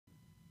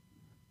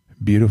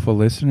Beautiful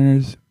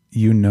listeners,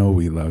 you know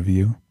we love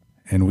you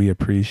and we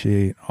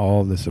appreciate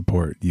all the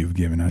support you've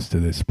given us to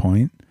this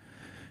point.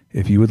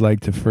 If you would like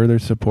to further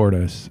support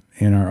us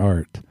in our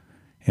art,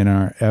 in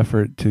our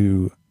effort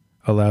to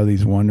allow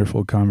these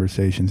wonderful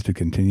conversations to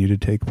continue to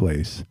take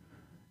place,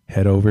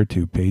 head over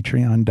to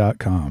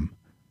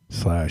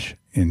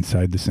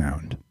patreon.com/inside the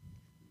sound.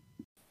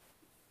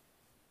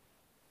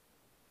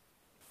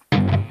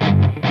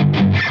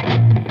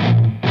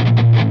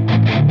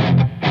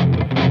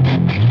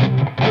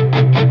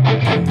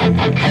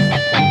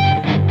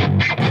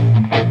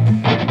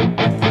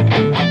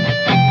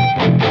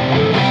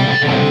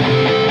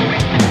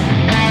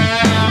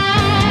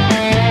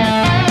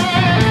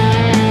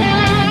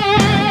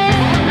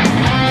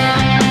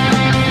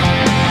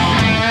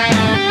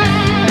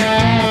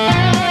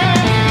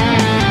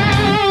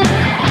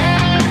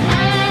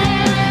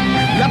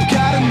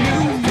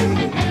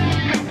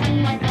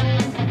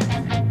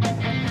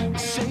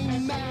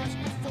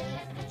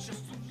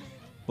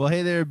 Well,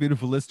 hey there,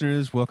 beautiful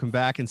listeners. Welcome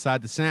back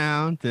Inside the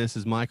Sound. This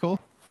is Michael.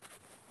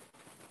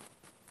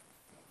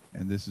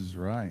 And this is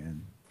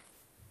Ryan.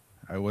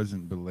 I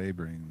wasn't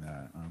belaboring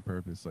that on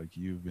purpose like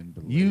you've been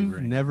belaboring.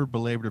 You've never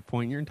belabored a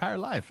point in your entire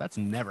life. That's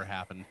never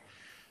happened,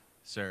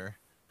 sir.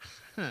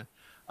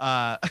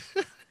 I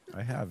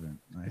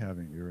haven't.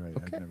 You're right.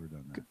 Okay. I've never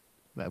done that.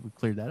 Glad we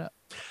cleared that up.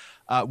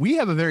 We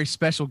have a very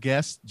special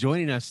guest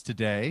joining us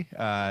today.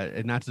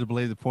 And not to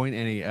belabor the point,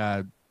 Annie,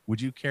 would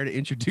you care to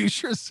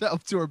introduce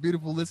yourself to our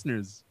beautiful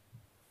listeners?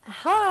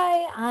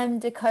 Hi, I'm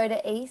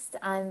Dakota East.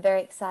 I'm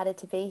very excited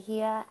to be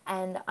here,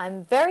 and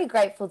I'm very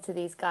grateful to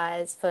these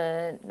guys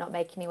for not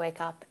making me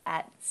wake up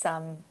at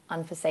some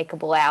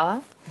unforsakable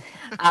hour.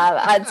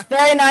 It's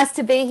very nice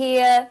to be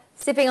here,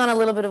 sipping on a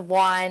little bit of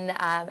wine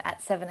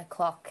at 7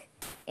 o'clock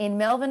in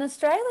Melbourne,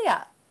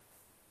 Australia.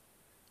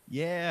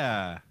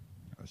 Yeah.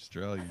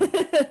 Australia.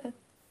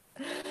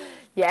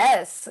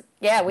 Yes.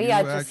 Yeah, we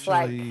are just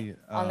actually,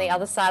 on the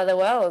other side of the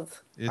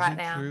world right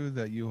now. Is it true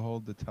that you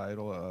hold the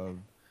title of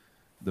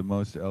the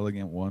most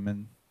elegant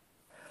woman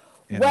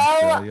in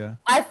Australia?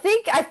 I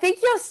think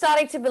you're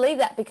starting to believe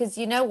that, because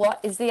you know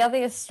what? Is the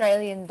other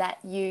Australian that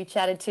you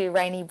chatted to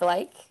Rainey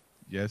Blake?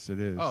 Yes, it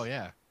is. Oh,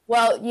 yeah.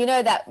 Well, you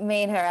know that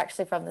me and her are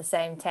actually from the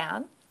same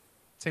town.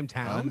 Same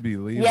town?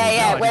 Unbelievable.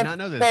 Yeah. No, I did not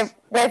know this.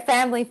 We're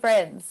family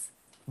friends.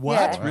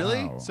 What? Yeah.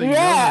 Really? Wow. So you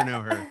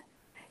know her.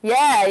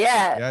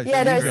 Yeah.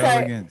 She's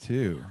elegant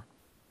too.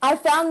 I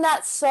found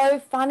that so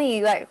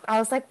funny. Like, I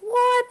was like,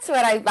 what?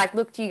 When I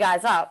looked you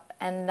guys up,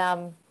 and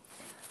I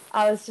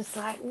was just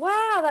like,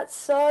 wow, that's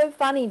so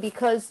funny,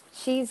 because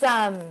she's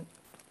awesome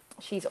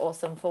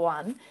for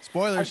one.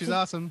 Spoiler, she's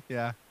awesome.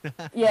 Yeah.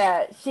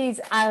 Yeah, she's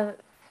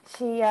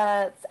actually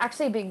a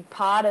big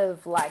part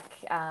of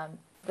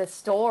the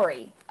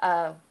story.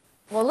 Well,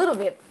 a little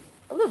bit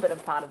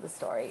of part of the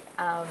story.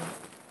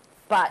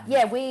 But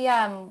yeah, we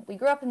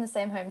grew up in the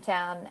same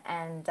hometown,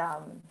 and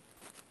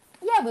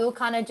we were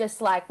kind of just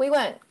we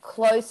weren't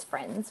close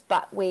friends,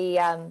 but we've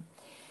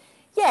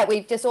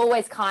just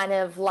always kind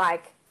of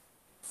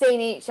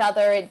seen each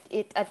other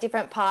at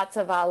different parts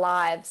of our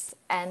lives,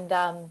 and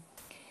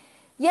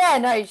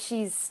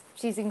she's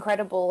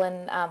incredible,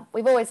 and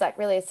we've always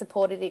really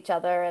supported each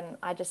other, and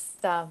I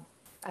just I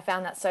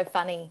found that so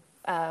funny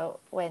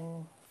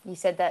when you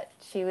said that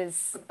she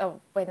was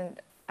when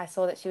I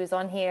saw that she was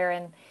on here,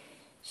 and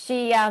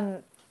she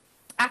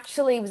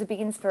actually was a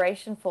big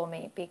inspiration for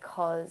me,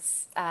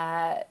 because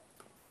how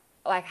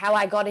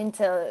I got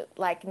into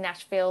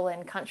Nashville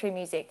and country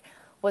music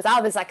was I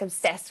was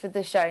obsessed with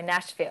the show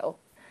Nashville.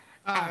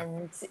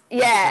 And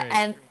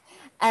yeah,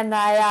 and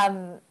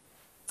I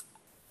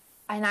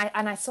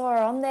saw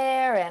her on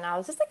there, and I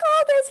was just like,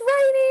 oh, there's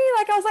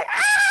Rainey. I was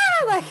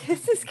like,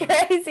 this is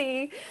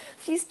crazy.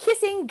 She's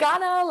kissing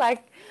Gunner.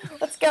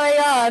 What's going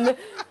on?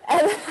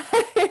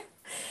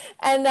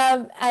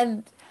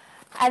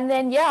 And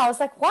then I was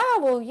like, wow.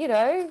 Well,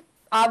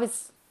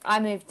 I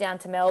moved down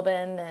to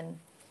Melbourne, and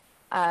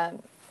I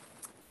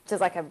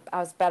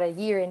was about a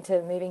year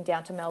into moving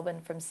down to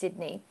Melbourne from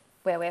Sydney,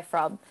 where we're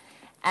from.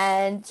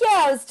 And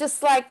I was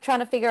just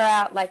trying to figure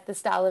out the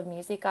style of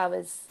music I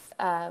was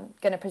going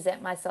to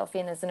present myself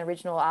in as an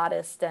original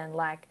artist. And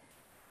I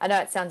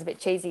know it sounds a bit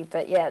cheesy,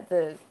 but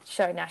the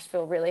show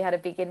Nashville really had a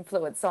big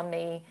influence on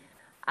me,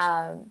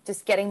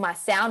 just getting my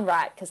sound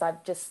right, because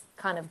I've just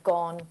kind of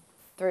gone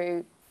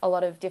through a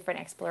lot of different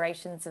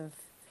explorations of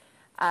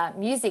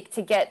music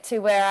to get to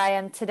where I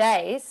am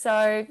today.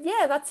 So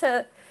that's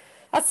a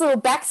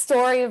little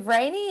backstory of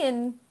Rainey,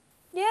 and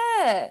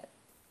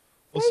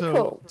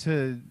cool.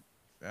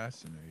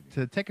 Fascinating.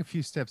 To take a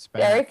few steps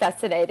back. Very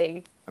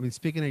fascinating. I mean,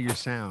 speaking of your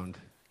sound,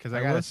 because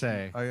I gotta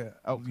say, I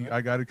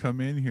gotta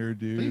come in here,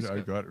 dude. Please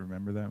I got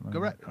remember that moment? Go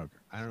right. Okay.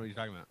 I don't know what you're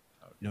talking about.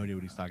 No idea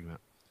what he's talking about.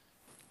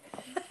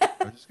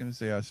 I was just gonna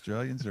say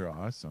Australians are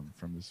awesome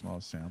from the small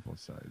sample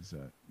size.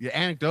 Yeah,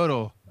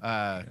 anecdotal.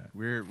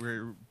 We're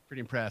pretty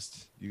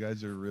impressed. You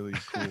guys are really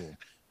cool.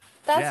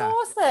 That's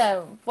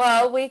awesome.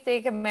 Well, we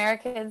think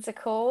Americans are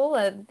cool,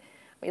 and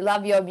we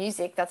love your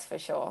music. That's for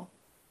sure.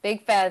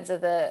 Big fans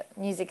of the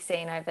music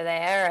scene over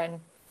there,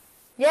 and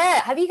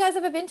Yeah. Have you guys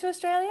ever been to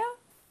Australia?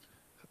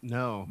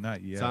 No,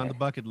 Not yet. it's on the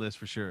bucket list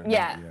for sure.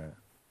 Yeah. Yeah.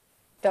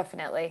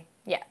 Definitely.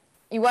 Yeah.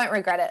 You won't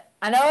regret it.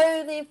 I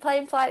know the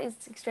plane flight is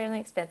extremely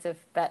expensive,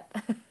 but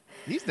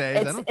These days, I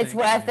it's don't it's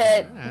think worth maybe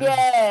it. not.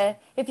 Yeah.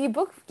 If you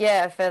book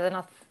further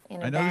enough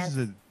in I know advance.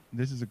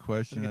 this is a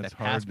question Get that's that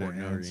hard to passport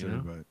in order, answer, you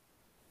know? but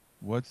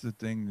what's the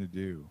thing to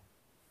do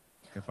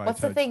if I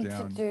What's the touch thing to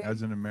down do?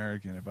 as an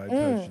American? If I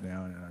touch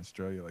down in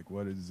Australia, like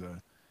what is the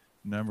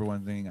number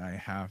one thing I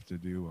have to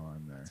do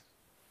on there?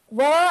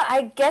 Well,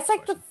 I guess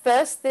like the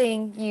first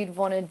thing you'd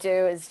want to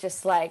do is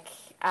just like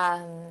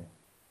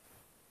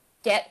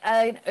get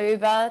an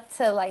Uber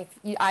to like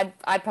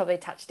I'd probably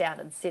touch down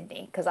in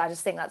Sydney because I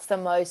just think that's the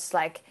most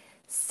like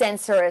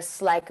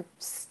sensuous, like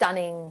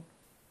stunning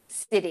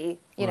city.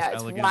 You Most know,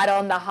 it's elegant. right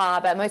on the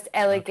harbour, most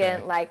elegant,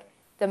 Okay. like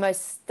the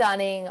most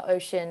stunning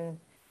ocean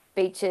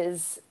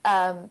beaches,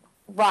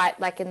 right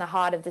like in the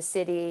heart of the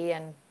city,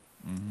 and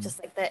just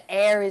like the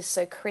air is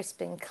so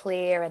crisp and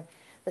clear, and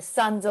the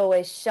sun's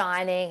always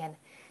shining, and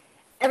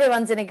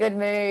everyone's in a good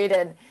mood,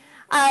 and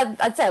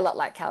I'd say a lot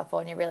like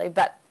California, really,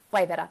 but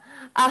way better.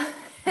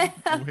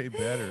 Way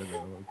better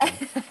though.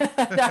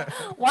 Okay.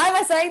 Why am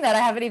I saying that? I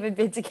haven't even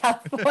been to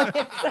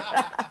California.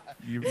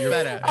 You're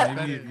better.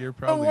 maybe you're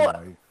probably what-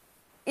 right.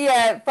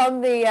 Yeah,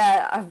 from the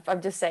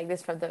I'm just saying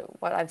this from the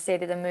what I've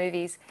seen in the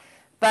movies,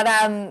 but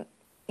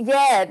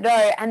yeah,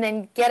 no, and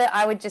then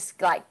I would just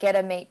like get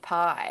a meat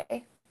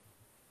pie,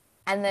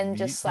 and then Meat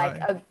just pie?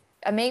 like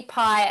a meat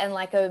pie and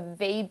like a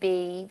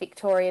VB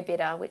Victoria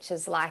bitter, which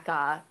is like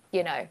a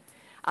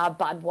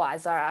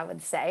Budweiser, I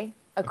would say,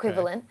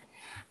 equivalent,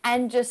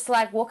 and just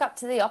like walk up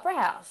to the Opera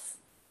House,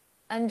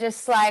 and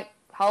just like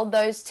hold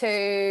those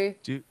two.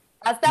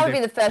 That would be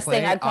the first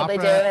thing I'd probably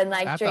do, and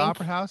like at drink. the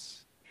Opera House.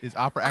 Is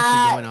opera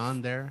actually going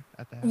on there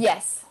at the house?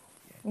 Yes.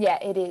 Yeah,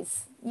 it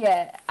is.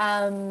 Yeah.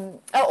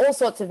 All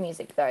sorts of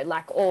music though,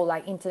 like all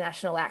like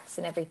international acts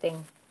and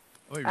everything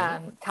Oh, really?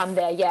 come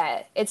there.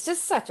 Yeah. It's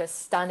just such a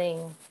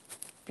stunning,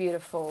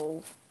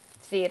 beautiful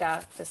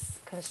theatre, this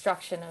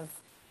construction of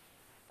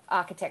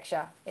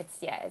architecture. It's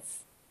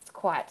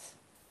quite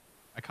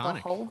Iconic.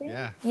 beholding.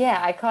 Yeah,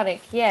 Yeah,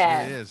 iconic.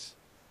 Yeah. it is.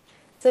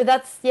 So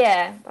that's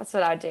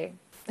what I do.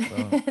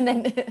 Well, And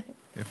then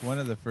if one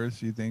of the first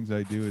few things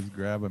I do is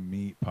grab a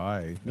meat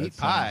pie, Meat that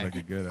pie. sounds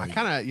like a good I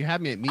idea. you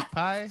had me at meat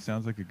pie.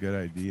 Sounds like a good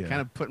idea.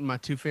 Kind of putting my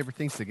two favorite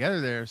things together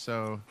there.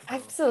 So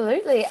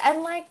absolutely.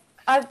 And like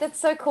that's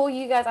so cool,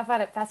 you guys. I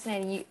find it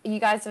fascinating. You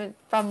guys are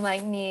from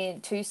like near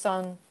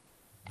Tucson,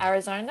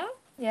 Arizona.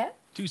 Yeah.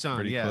 Tucson,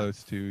 pretty yeah.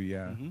 close to,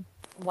 yeah. Mhm.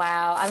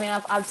 Wow. I mean,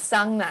 I've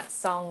sung that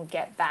song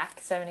 "Get Back"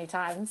 so many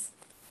times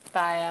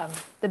by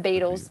the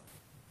Beatles.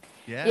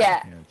 Yeah.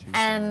 Yeah. Tucson,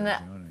 And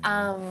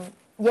Arizona,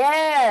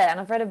 yeah, and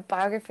I've read a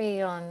biography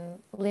on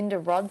Linda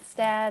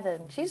Ronstadt,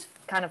 and she's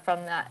kind of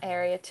from that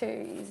area too,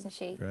 isn't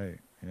she? Right,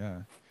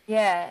 yeah.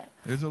 Yeah.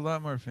 There's a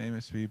lot more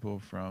famous people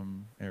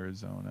from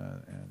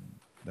Arizona and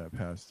that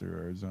pass through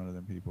Arizona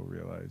than people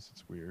realize.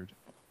 It's weird.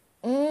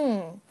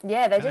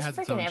 Yeah, they're Kinda just has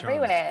its freaking own charms.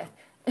 everywhere.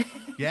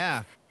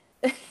 Yeah.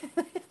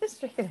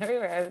 Just freaking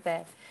everywhere over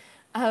there.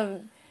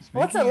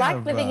 What's it Speaking like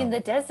of, living in the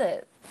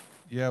desert?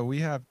 Yeah, we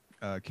have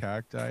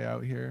cacti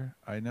out here.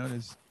 I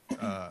noticed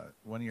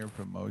one of your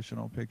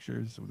promotional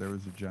pictures, there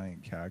was a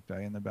giant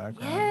cacti in the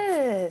background.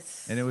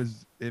 Yes. And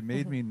it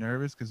made me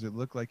nervous because it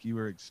looked like you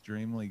were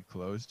extremely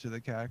close to the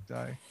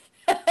cacti.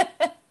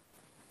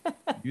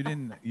 You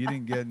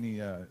didn't get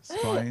any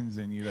spines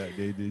in you that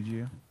day, did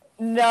you?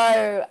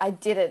 No, I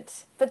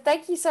didn't. But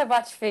thank you so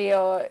much for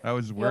your I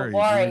was your worried.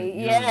 worry.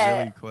 You were Yeah.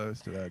 really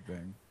close to that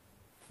thing.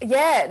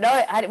 Yeah,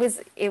 no, it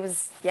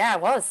was yeah,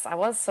 I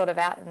was sort of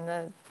out in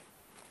the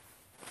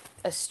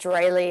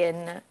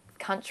Australian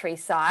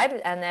countryside,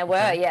 and there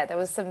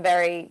was some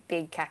very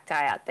big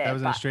cacti out there. That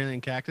was an but-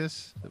 Australian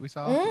cactus that we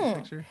saw in the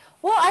picture.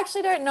 Well, I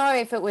actually don't know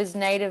if it was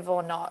native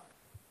or not,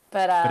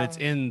 but But it's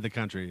in the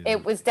country.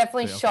 it was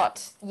definitely Okay.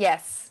 shot.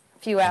 Yes, a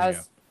few you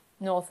hours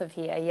north of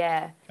here.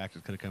 Yeah.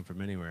 Cactus could have come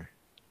from anywhere.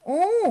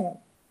 Mm,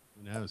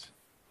 Who knows?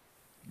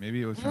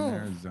 Maybe it was from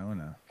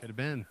Arizona. Could have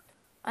been.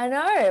 I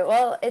know.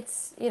 Well,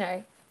 it's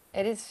it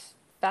is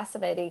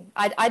fascinating.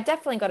 I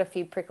definitely got a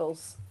few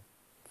prickles,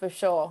 for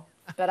sure.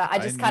 But I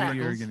just knew kind of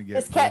you were gonna get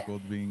just kept-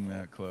 prickled being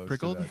that close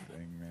Prickled? to that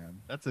thing,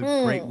 man. That's a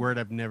great word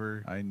I've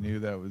never. I knew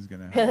that was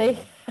gonna happen. really.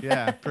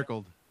 Yeah,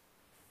 prickled.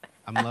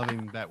 I'm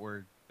loving that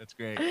word. That's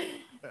great.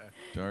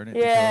 Darn it,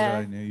 Yeah. Dakota,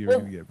 I knew you Well-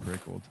 were gonna get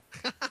prickled.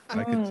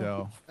 I could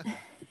tell.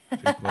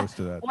 Too close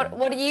to that. thing.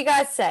 What do you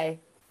guys say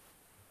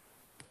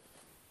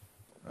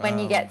when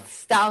you get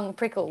stung,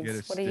 prickles? Get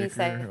a What do you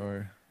say? sticker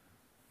or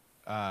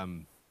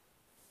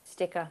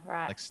Sticker,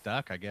 right? Like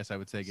stuck, I guess I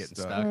would say getting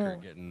Stuck. stuck or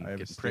getting, I have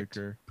a getting pricked.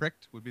 sticker.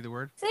 Pricked would be the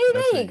word. See,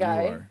 that's there you what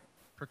go. are.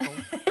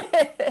 Prickled.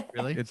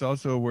 Really? It's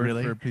also a word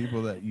Really? for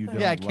people that you don't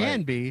Yeah, it can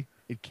like. be.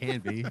 It can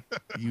be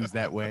used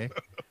that way.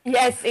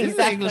 Yes, Isn't the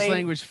exactly. English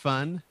language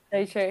fun?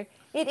 So true.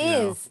 It You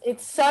know. is.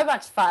 It's so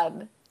much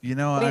fun. You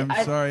know, Wait,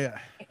 I'm sorry.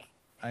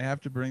 I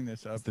have to bring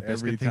this up the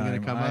every biscuit thing gonna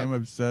time. come I'm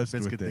up? obsessed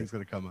Biscuit with it. thing's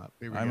gonna come up.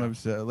 Here we I'm go.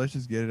 upset. Let's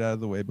just get it out of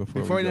the way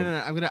before Before we no, go.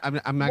 no, no,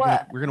 I'm not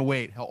What? we're gonna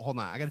wait. Hold on.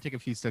 I gotta take a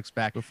few steps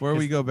back. Before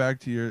we go back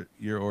to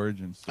your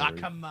origin story. Ah,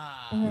 come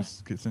on.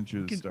 Since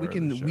you're the star We of the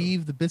can show.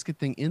 weave the biscuit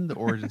thing in the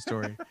origin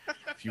story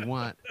if you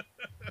want.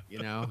 You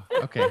know.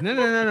 Okay. No.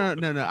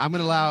 I'm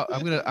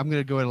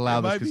gonna go and allow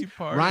It this might because be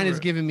part Ryan of has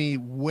her- given me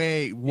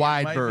it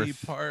wide might berth. be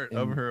part in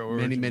of her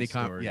origin many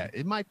story. Yeah,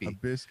 it might A be.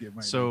 biscuit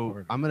might be So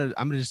part of I'm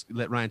gonna just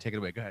let Ryan take it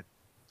away. Go ahead.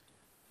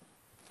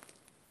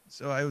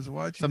 So I was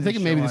watching. So I'm this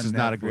thinking maybe show this on is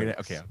not a great. Netflix.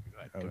 Okay.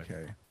 Go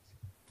ahead.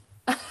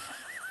 Okay.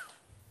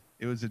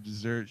 It was a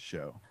dessert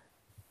show,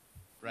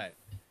 Right.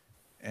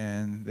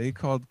 and they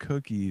called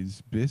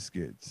cookies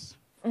biscuits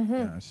Mm-hmm.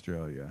 in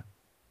Australia.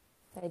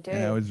 They do.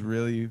 And I was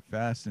really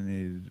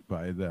fascinated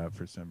by that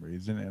for some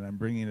reason, and I'm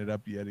bringing it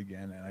up yet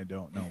again, and I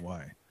don't know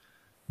why.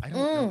 I don't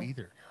know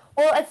either.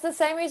 Well, it's the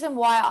same reason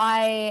why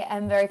I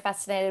am very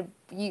fascinated.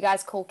 You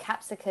guys call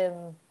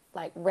capsicum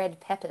like red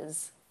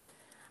peppers,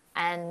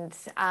 and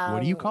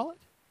What do you call it?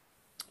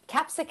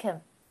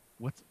 capsicum?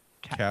 What's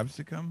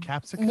Capsicum?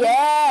 capsicum?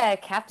 Yeah,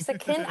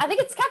 capsicum. I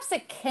think it's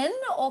capsicum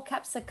or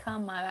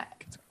capsicum. I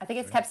think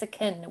it's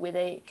capsicum with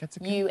a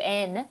Capsicum?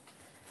 UN,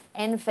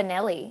 N for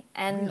Nelly,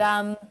 and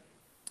Really?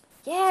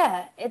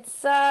 yeah,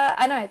 it's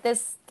I know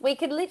we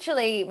could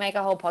literally make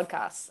a whole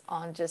podcast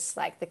on just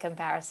like the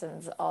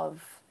comparisons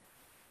of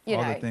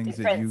All know the things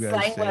that different you guys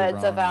slang say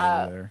words of wrong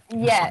our over there.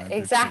 yeah, I'm just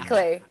exactly.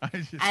 kidding. I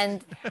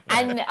just-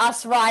 And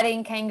us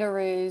riding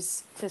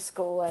kangaroos to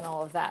school and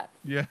all of that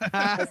yeah.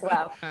 as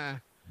well.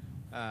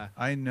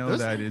 I know Those-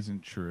 that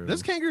isn't true.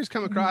 Those kangaroos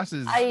come across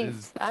as I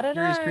don't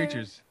curious know.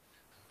 creatures.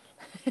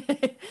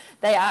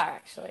 They are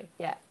actually,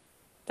 yeah,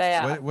 they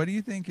are. What do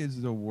you think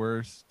is the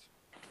worst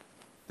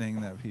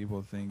thing that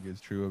people think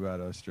is true about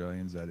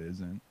Australians that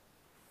isn't?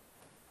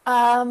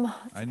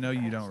 I know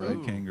you don't ride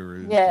Ooh.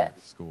 kangaroos Yeah.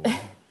 to school.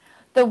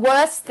 The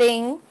worst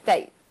thing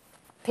that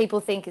people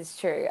think is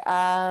true.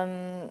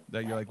 That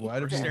you're like, why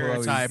do Or people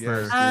stereotype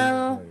always?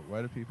 or-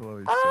 Why do people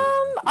always say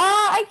that?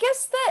 I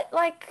guess that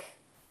like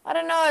I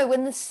don't know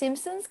when the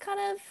Simpsons kind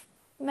of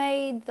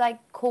made like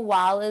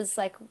koalas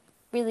like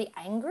really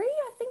angry.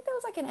 I think there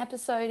was like an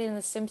episode in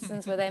the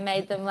Simpsons where they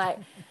made them like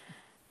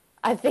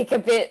I think a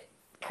bit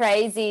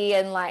crazy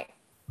and like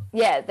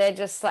yeah, they're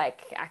just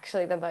like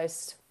actually the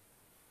most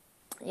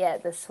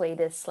the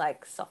sweetest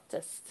like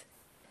softest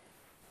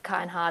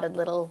kind-hearted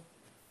little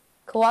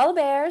koala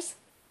bears.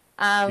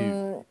 Do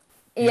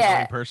you know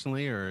them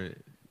personally, or do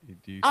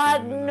you? See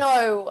them in the-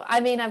 No. I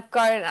mean, I've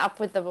grown up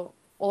with them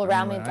all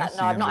around me, when I but see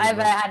no, I've them, not they ever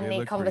look- had they any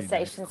look pretty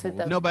conversations with cool.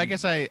 them. No, but I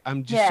guess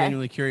I'm just Yeah.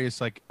 genuinely curious.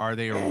 Like, are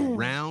they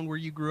around where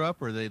you grew up?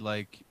 Or are they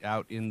like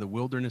out in the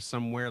wilderness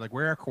somewhere? Like,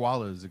 where are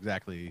koalas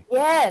exactly?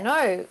 Yeah,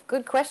 no,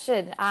 good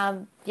question.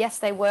 Yes,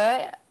 they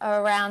were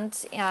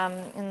around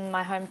in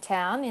my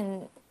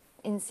hometown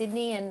in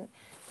Sydney, and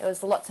there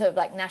was lots of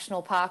like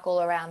national park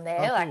all around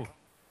there. Oh, cool. Like,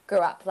 grew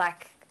up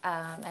like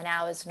an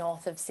hour's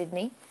north of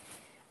Sydney,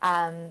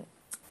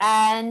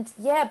 and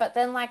yeah, but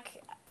then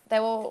like they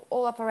were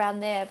all up around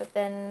there. But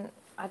then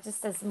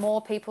as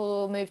more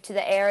people moved to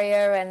the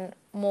area and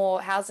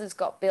more houses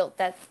got built,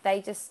 that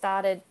they just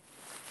started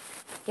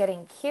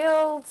getting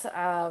killed.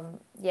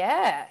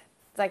 Yeah,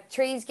 like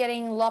trees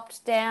getting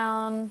lopped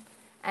down,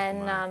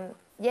 and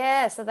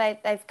so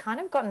they've kind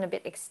of gotten a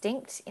bit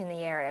extinct in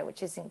the area,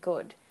 which isn't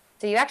good.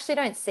 So you actually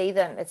don't see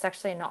them. It's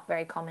actually not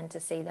very common to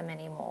see them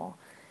anymore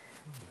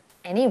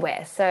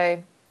anywhere.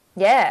 So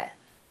yeah,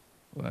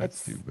 Well,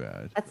 that's too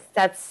bad.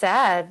 that's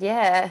sad.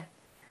 Yeah,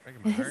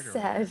 Breaking my heart it's over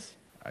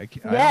sad.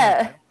 here.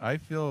 Yeah. I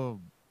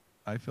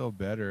feel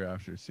better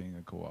after seeing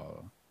a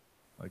koala.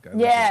 Like I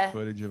look Yeah. at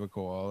footage of a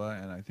koala,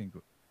 and I think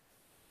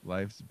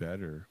life's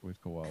better with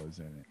koalas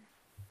in it.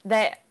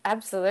 They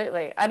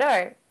absolutely. I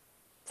know.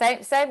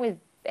 Same with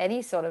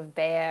any sort of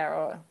bear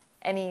or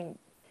any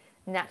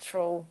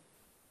natural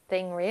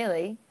thing,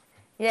 really.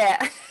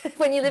 Yeah.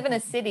 When you live in a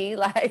city,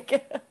 like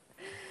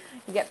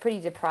you get pretty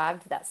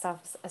deprived of that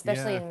stuff,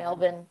 especially Yeah. in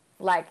Melbourne.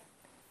 Like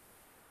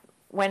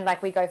when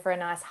like we go for a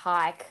nice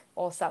hike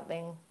or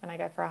something. When I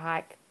go for a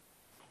hike,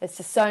 it's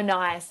just so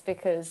nice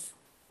because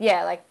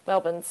like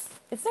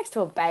it's next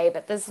to a bay,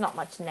 but there's not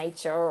much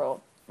nature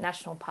or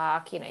national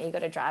park. You know, you got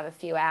to drive a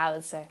few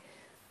hours, so.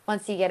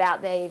 Once you get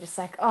out there, you're just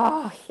like,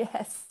 oh,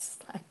 yes.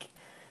 Like,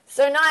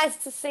 so nice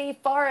to see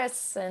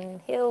forests and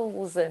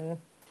hills and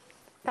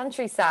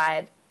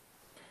countryside.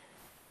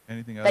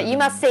 Anything But other you than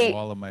must the see-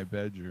 wall of my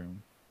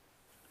bedroom.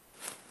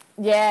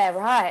 Yeah,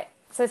 right.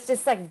 So it's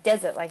just like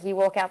desert. Like you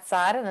walk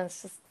outside and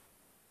it's just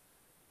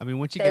I mean,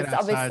 once you get There's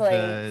outside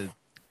obviously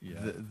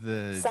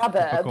the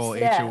suburbs, typical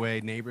yeah.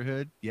 HOA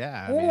neighborhood,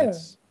 I mean,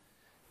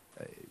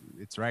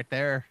 it's right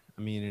there.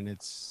 I mean, and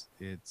it's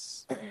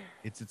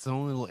its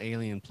own little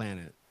alien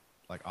planet,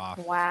 like off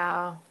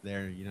wow.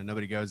 there. You know,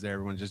 nobody goes there.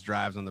 Everyone just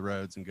drives on the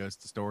roads and goes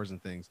to stores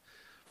and things.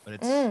 But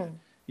it's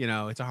you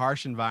know, it's a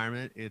harsh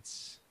environment.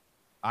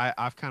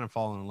 I've kind of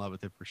fallen in love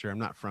with it for sure. I'm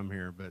not from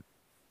here, but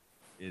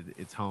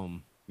it's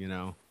home. You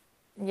know.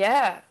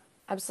 Yeah,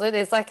 absolutely.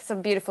 It's like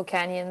some beautiful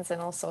canyons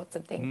and all sorts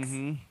of things.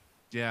 Mm-hmm.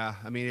 Yeah,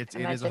 I mean it is a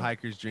Imagine.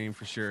 hiker's dream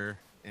for sure,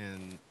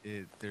 and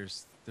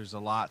there's a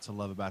lot to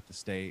love about the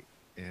state,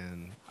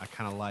 and I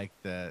kind of like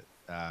that.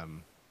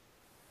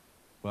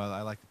 Well,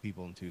 I like the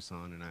people in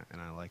Tucson,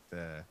 and I like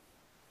the.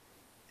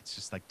 It's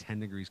just like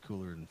 10 degrees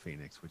cooler than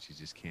Phoenix, which you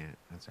just can't.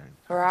 That's right.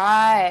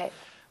 Right.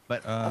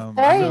 But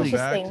Very so interesting.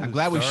 back to I'm the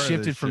glad we star of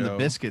shifted from the show.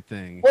 biscuit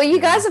thing. Well, you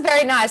guys are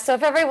very nice. So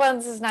if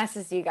everyone's as nice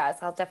as you guys,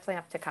 I'll definitely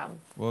have to come.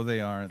 Well, they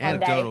aren't. One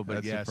day. Anecdotal, but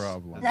That's yes. the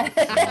problem.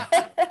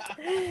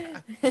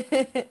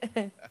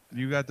 That's-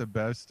 You got the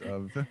best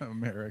of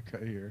America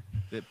here.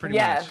 Pretty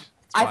Yeah, much. That's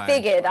I why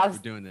figured. I we're was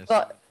doing this.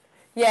 Thought,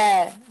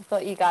 yeah, I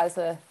thought you guys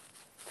were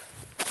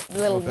a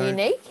little Well,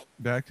 unique.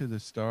 Back to the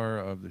star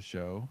of the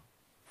show.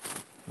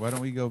 Why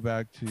don't we go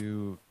back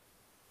to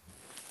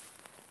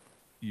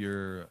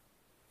your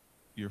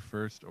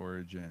first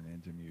origin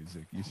into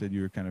music? You said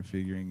you were kind of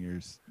figuring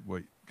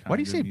what kind Why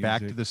do you of say back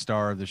to music- the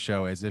star of the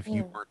show as if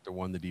you Mm. weren't the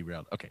one that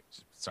derailed? Okay,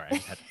 sorry. I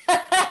just had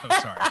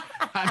I'm sorry.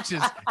 I'm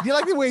just. Do you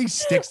like the way he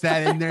sticks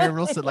that in there,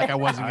 real like I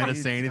wasn't gonna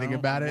say anything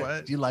about it?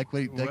 What? Do you like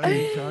what? What are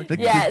you talking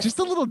Yes. Just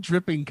a little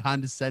dripping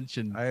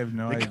condescension I have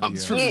no that idea.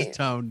 comes from his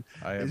tone.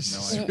 I have It's no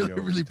just idea. really,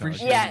 what really you're talking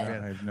appreciate it, about.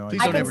 man. I have no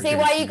Please idea. I don't can ever see get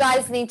why you guys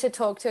confused. need to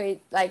talk to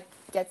like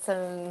get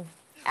some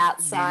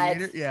outside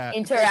Mediator? Yeah.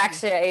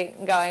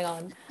 interaction going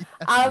on.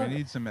 We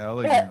need some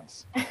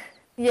elegance.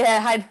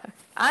 Yeah,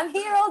 I'm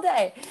here all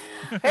day.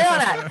 Here all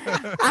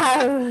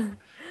night.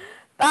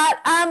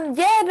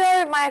 Yeah,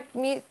 no, my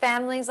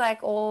family's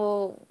like a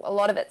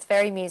lot of it's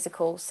very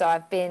musical. So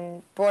I've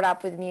been brought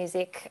up with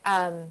music.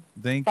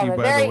 Thank from you, a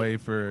by very- the way,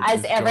 for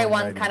as just going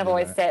everyone right kind of into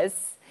always that.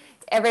 says.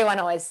 Everyone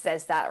always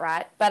says that,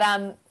 right? But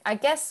I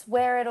guess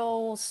where it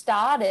all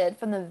started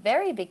from the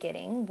very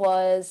beginning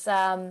was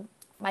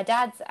my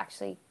dad's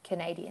actually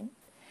Canadian.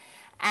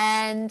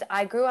 And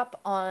I grew up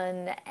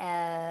on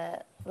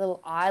a little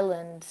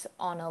island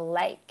on a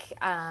lake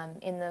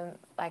in the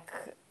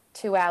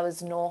 2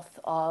 hours north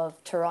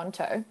of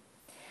Toronto.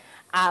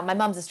 My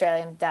mum's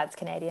Australian, dad's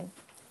Canadian,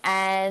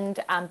 and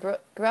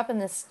grew up in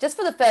this just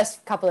for the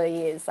first couple of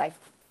years. Like,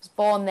 was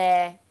born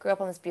there, grew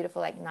up on this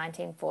beautiful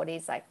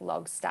 1940s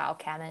log style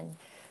cabin,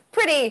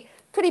 pretty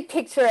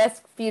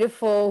picturesque,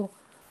 beautiful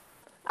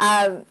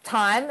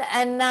time.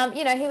 And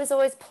he was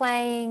always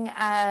playing.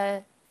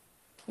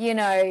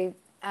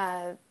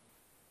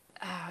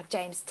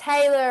 James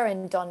Taylor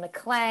and Don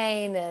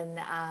McLean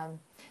and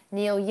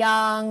Neil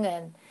Young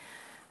and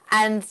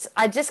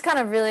I just kind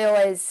of really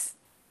always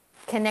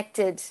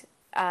connected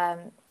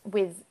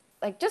with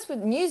just with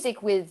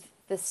music, with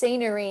the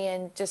scenery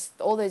and just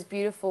all those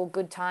beautiful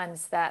good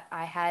times that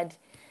I had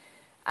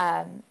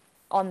on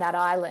that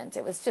island.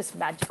 It was just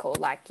magical,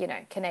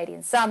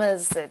 Canadian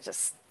summers. They're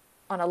just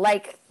on a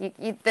lake.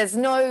 There's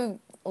no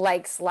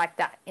lakes like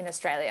that in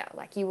Australia.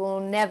 You will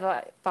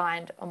never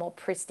find a more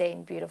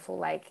pristine, beautiful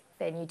lake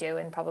than you do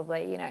in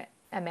probably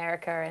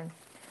America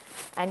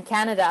and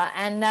Canada.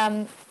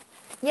 And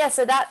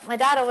so that my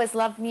dad always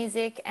loved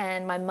music,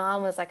 and my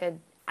mom was like a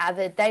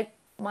avid.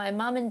 My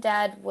mum and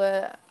dad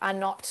are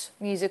not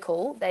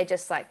musical. They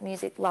just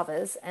music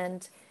lovers,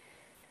 and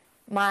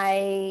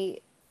my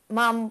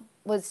mum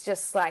was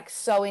just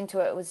so into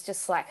it. It was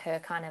just her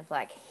kind of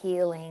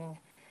healing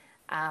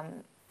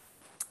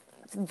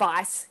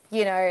vice,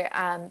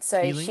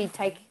 so Healing? she'd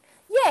take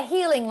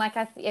healing.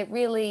 It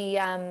really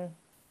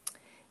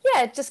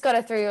it just got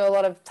her through a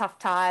lot of tough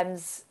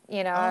times,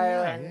 she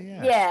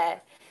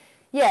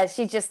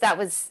just it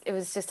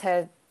was just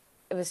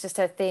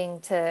her thing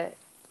to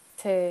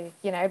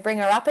bring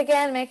her up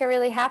again, make her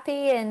really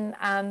happy. And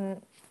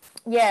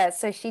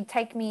so she'd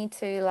take me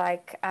to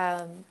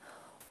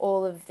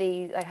all of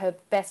the her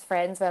best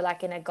friends were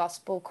in a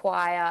gospel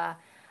choir.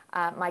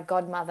 My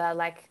godmother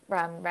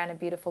ran a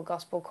beautiful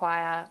gospel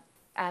choir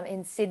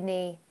in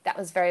Sydney that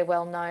was very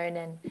well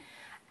known,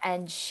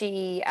 and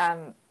she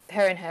her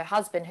and her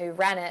husband who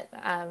ran it,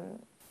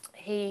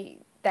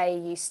 they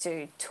used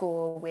to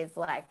tour with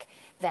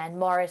Van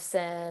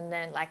Morrison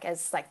and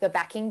as the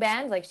backing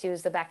band. She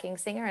was the backing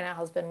singer and her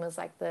husband was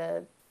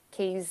the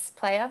keys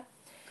player.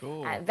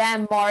 Cool.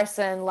 Van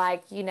Morrison,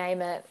 you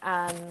name it,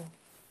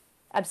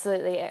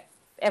 absolutely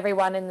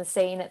everyone in the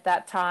scene at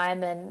that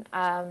time. And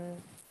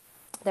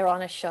they're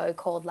on a show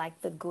called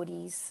The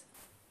Goodies,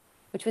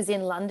 which was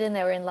in London.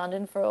 They were in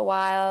London for a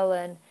while,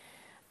 and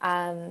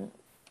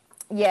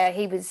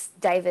he was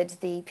David,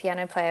 the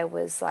piano player,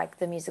 was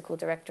the musical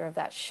director of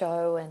that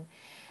show, and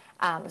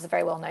it was a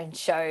very well-known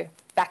show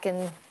back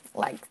in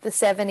the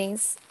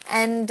 70s.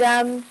 And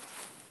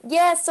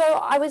so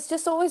I was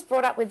just always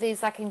brought up with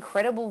these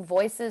incredible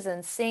voices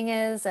and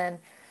singers, and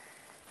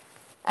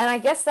I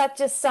guess that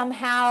just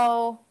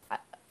somehow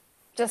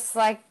just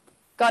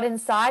got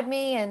inside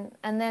me. And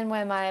then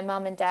when my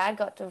mum and dad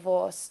got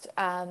divorced,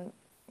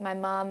 my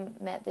mum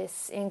met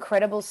this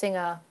incredible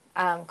singer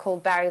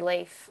called Barry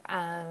Leaf,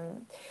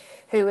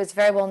 who was a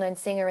very well-known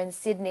singer in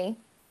Sydney,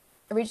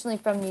 originally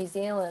from New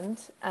Zealand,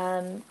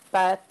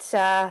 but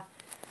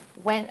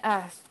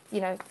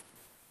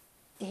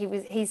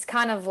he's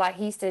kind of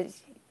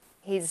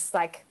he's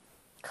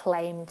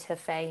claim to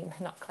fame,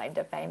 not claim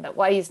to fame, but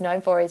what he's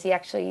known for is he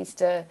actually used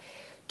to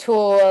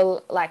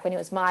tour, like when he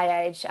was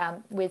my age,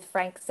 with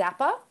Frank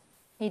Zappa.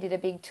 He did a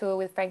big tour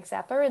with Frank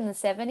Zappa in the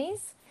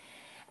 70s.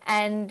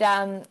 And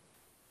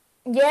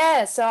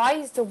yeah, so I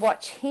used to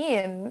watch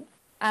him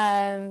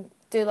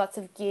do lots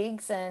of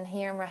gigs and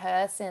hear him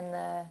rehearse in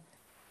the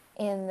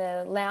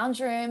lounge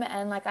room,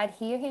 and like I'd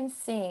hear him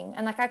sing,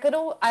 and like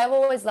I've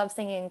always loved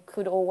singing,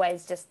 could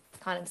always just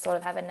kind of sort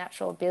of have a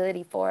natural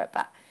ability for it.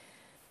 But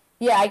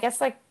yeah, I guess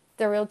like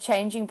the real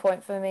changing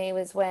point for me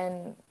was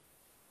when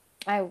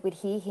I would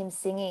hear him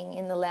singing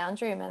in the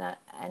lounge room,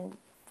 and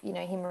you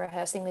know, him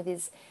rehearsing with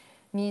his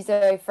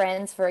muso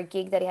friends for a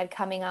gig that he had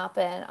coming up,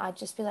 and I'd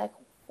just be like,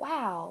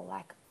 wow,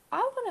 like I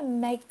want to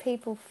make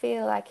people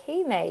feel like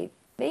he made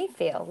me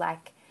feel.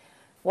 Like,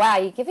 wow,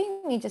 you're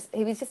giving me just,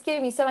 he was just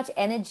giving me so much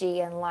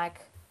energy, and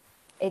like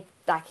it,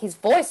 like his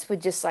voice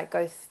would just like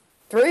go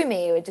through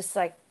me. It would just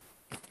like,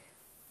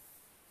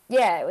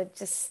 yeah, it would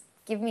just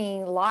give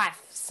me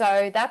life.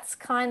 So that's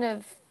kind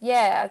of,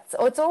 yeah,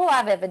 it's all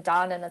I've ever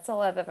done, and it's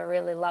all I've ever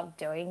really loved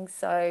doing.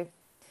 So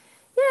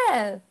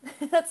yeah,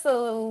 that's a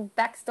little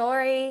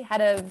backstory.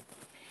 Had a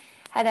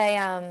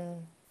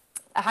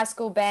high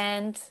school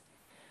band.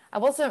 I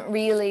wasn't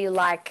really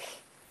like,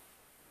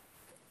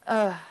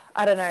 I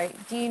don't know.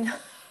 Do you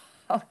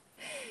know,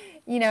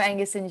 you know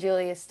Angus and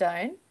Julia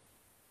Stone?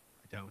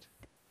 I don't.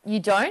 You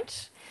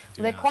don't?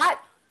 Do They're not. quite,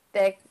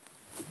 they're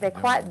No,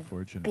 quite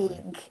unfortunately.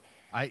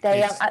 big.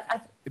 They,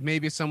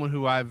 Maybe someone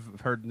who I've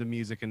heard the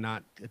music and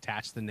not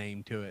attached the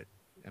name to it.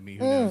 I mean,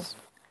 who knows?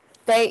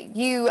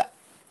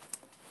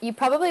 you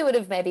probably would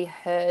have maybe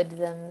heard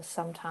them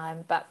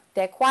sometime, but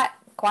they're quite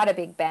a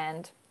big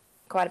band,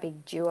 quite a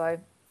big duo,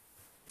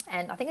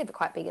 and I think they're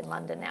quite big in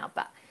London now.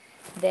 But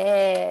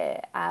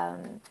their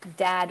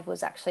dad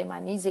was actually my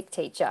music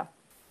teacher,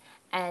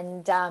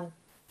 and so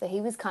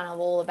he was kind of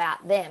all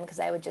about them because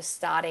they were just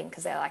starting,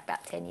 because they're like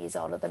about 10 years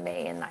older than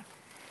me, and like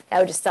they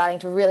were just starting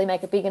to really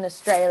make it big in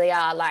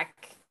Australia, like,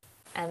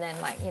 and then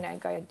like, you know,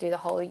 go do the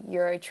whole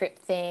Euro trip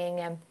thing,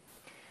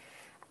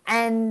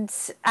 and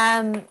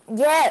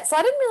yeah, so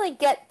I didn't really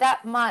get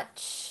that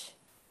much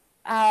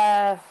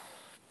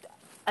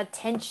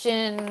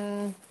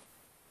attention,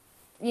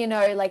 you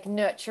know, like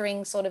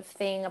nurturing sort of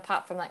thing,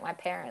 apart from like my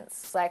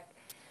parents. Like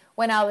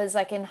when I was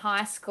like in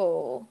high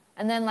school,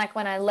 and then like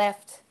when I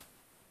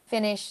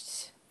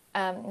finished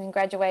and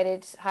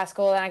graduated high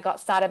school, and I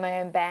started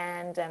my own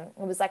band, and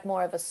it was like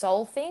more of a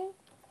soul thing.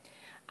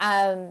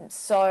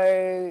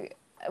 So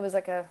it was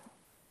like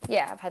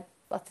I've had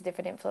lots of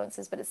different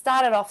influences, but it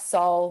started off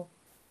soul,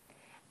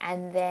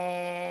 and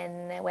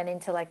then it went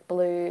into like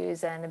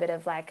blues and a bit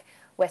of like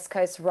West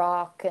Coast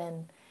rock,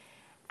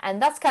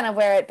 and that's kind of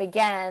where it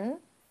began.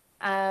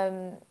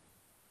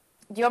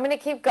 Do you want me to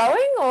keep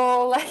going,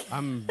 or like?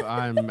 I'm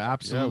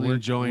absolutely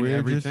enjoying we're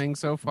everything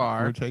so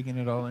far. We're taking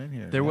it all in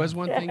here. There was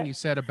one thing you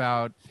said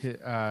about,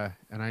 and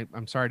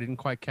I'm sorry I didn't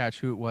quite catch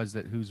who it was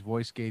whose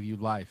voice gave you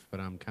life, but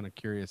I'm kind of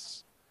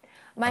curious.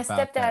 My about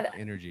stepdad. That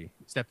energy.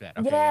 Stepdad.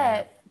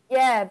 Okay,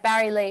 yeah,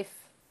 Barry Leaf.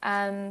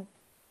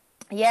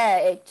 Yeah,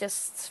 it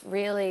just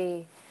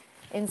really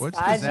What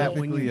inspired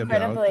specifically me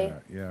about incredibly.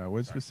 that? Yeah,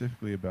 what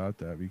specifically about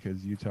that?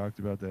 Because you talked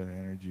about that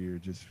energy or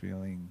just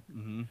feeling.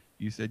 Mm-hmm.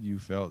 You said you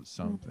felt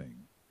something.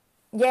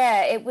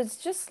 Yeah, it was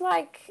just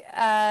like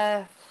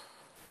I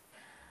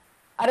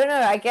don't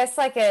know. I guess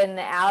like an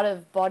out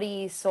of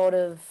body sort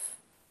of.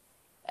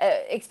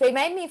 It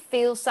made me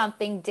feel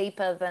something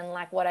deeper than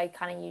like what I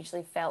kind of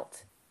usually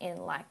felt in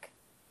like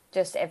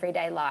just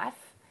everyday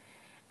life.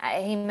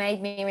 He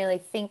made me really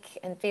think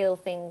and feel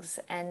things,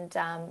 and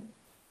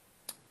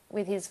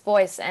with his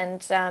voice,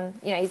 and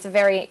you know, he's a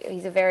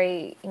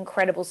very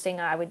incredible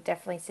singer. I would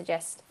definitely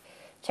suggest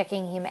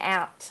checking him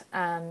out.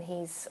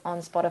 He's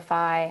on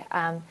Spotify,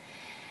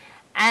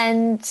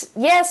 and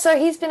yeah, so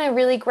he's been a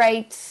really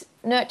great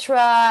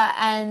nurturer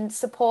and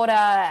supporter,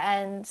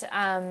 and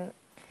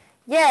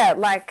yeah,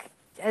 like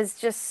has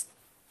just,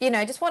 you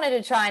know, just wanted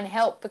to try and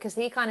help, because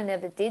he kind of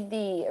never did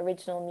the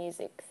original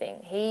music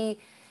thing.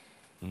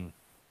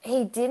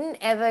 He didn't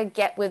ever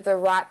get with the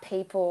right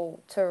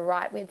people to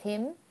write with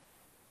him.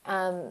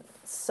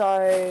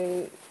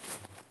 So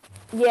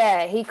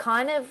yeah, he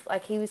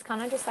was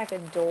kind of just like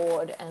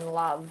adored and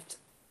loved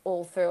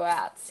all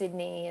throughout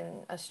Sydney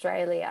and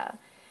Australia,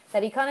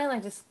 that he kind of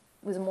like just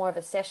was more of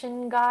a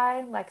session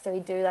guy. Like, so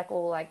he'd do like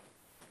all like,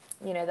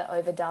 you know, the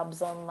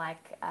overdubs on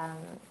like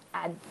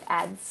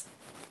ads,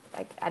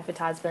 like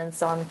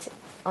advertisements on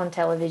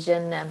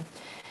television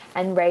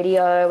and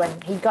radio,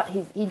 and he'd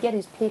get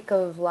his pick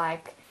of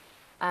like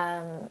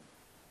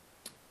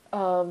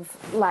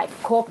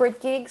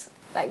corporate gigs,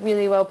 like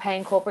really well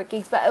paying corporate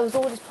gigs, but it was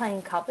all just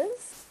playing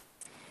covers.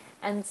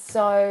 And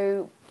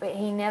so, but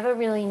he never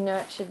really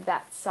nurtured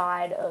that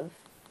side of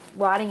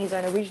writing his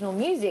own original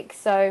music.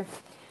 So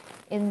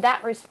in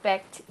that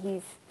respect,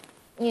 he's,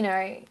 you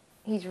know,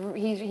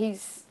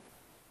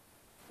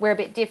 we're a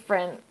bit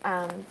different.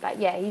 But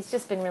yeah, he's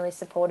just been really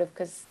supportive,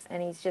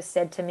 and he's just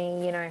said to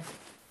me, you know,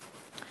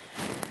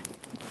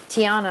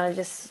 Tiana,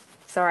 just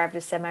sorry, I've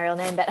just said my real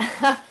name, but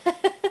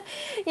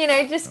you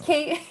know, just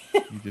keep.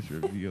 You just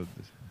revealed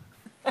this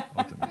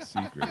ultimate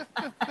secret.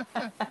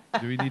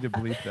 Do we need to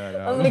bleep that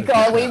out? Oh my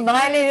god, we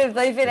might need to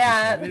bleep it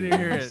out. I didn't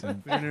hear it. We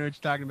didn't know what you're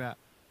talking about.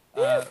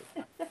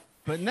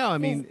 But no, I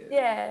mean,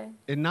 yeah.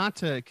 And not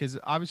to, because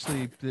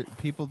obviously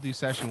people do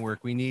session work.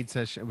 We need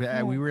session.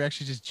 We were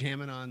actually just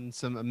jamming on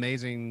some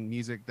amazing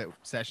music that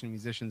session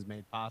musicians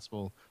made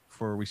possible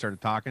before we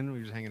started talking. We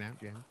were just hanging out,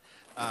 jamming.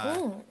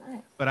 Nice.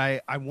 But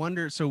I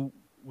wonder, so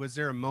was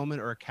there a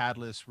moment or a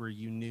catalyst where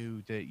you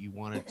knew that you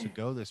wanted to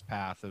go this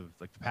path of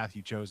like the path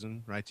you've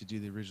chosen, right, to do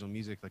the original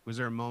music? Like, was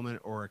there a moment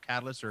or a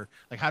catalyst, or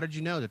like, how did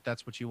you know that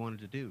that's what you wanted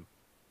to do?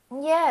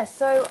 Yeah,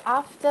 so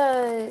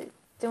after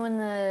doing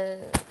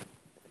it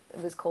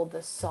was called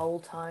the Soul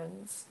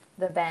Tones,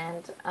 the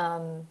band,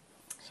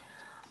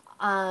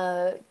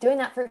 doing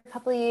that for a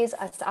couple of years,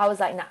 I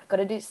was like, nah,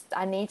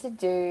 I need to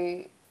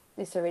do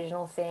this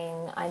original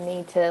thing. I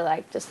need to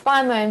like just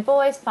find my own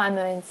voice, find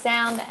my own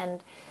sound. And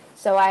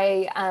so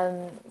I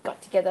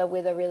got together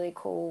with a really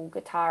cool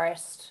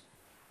guitarist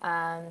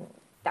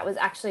that was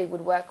actually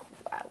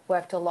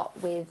worked a lot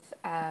with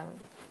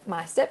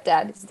my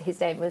stepdad. His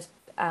name was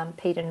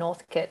Peter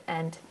Northcott,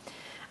 and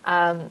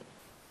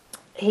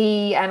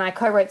he and I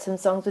co-wrote some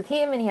songs with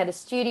him, and he had a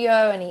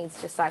studio, and he's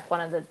just like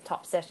one of the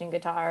top session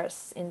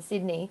guitarists in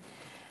Sydney,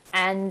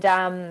 and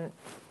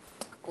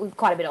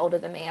quite a bit older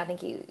than me. I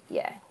think he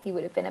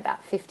would have been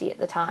about 50 at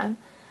the time,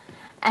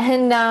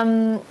 and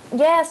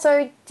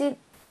so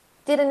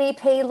did an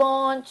EP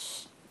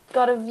launch,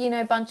 got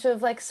a bunch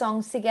of like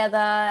songs together,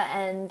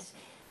 and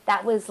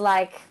that was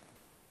like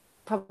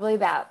probably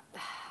about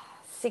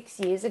 6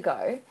 years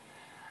ago,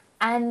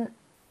 and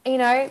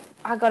I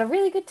got a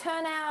really good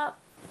turnout.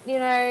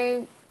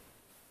 The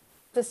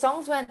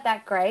songs weren't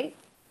that great,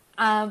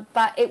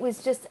 but it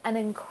was just an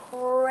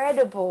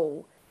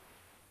incredible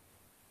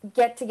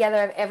get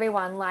together of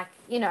everyone. Like,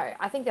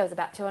 I think there was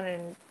about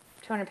 200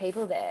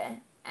 people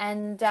there.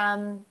 And,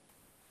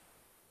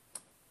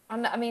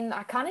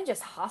 I kind of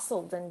just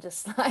hustled and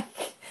just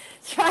like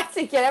tried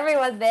to get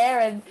everyone there,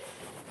 and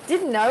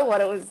didn't know what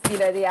it was,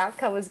 the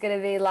outcome was going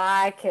to be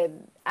like.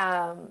 And,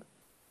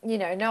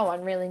 no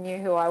one really knew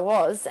who I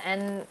was.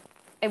 And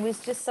it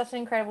was just such an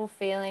incredible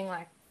feeling,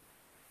 like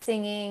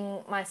singing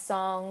my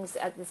songs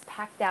at this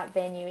packed out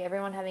venue,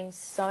 everyone having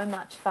so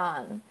much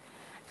fun.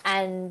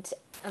 And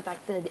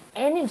like the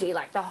energy,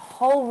 like the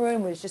whole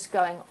room was just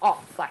going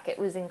off. Like it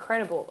was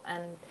incredible.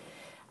 And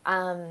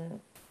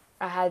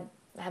I had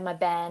my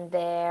band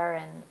there,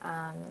 and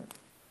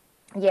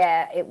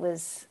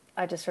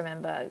I just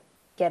remember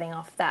getting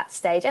off that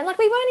stage. And like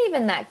we weren't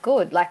even that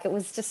good. Like it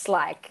was just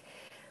like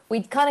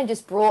we'd kind of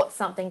just brought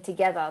something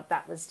together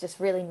that was just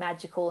really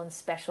magical and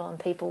special, and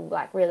people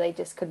like really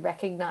just could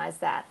recognize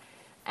that.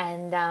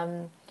 And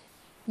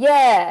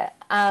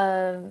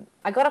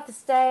I got off the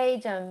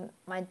stage, and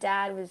my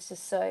dad was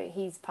just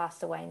he's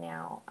passed away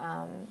now,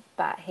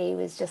 but he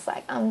was just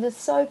like, I'm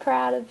just so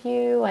proud of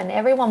you, and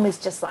everyone was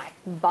just like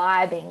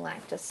vibing,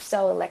 like just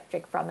so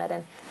electric from it.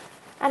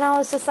 And I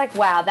was just like,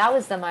 wow, that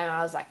was the moment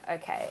I was like,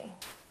 okay,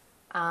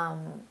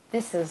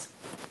 this is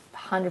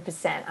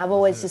 100%. I've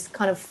always just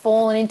kind of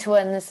fallen into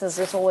it, and this is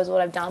just always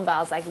what I've done. But I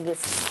was like,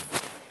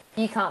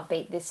 you can't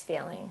beat this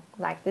feeling.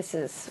 Like, this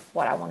is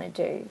what I want to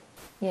do,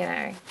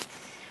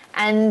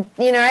 And,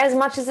 as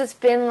much as it's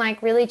been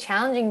like really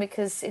challenging,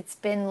 because it's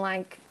been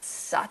like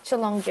such a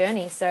long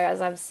journey. So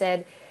as I've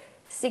said,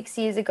 6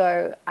 years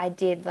ago, I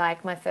did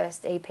like my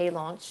first EP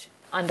launch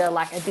under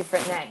like a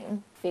different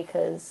name,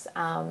 because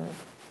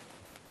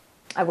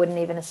I wouldn't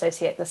even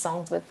associate the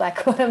songs with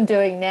like what I'm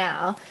doing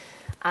now.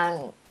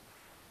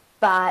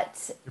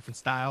 But different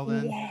style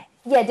then?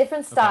 Yeah,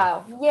 different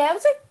style. Okay. Yeah, it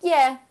was like,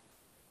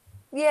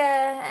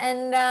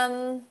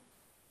 and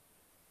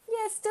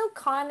still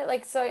kind of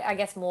like, so I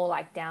guess more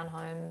like down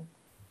home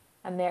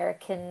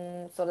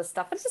American sort of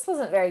stuff. It just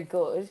wasn't very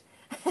good.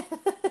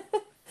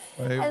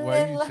 Why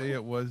do you say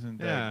it wasn't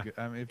that good?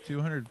 I mean, if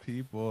 200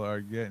 people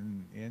are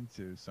getting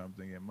into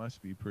something, it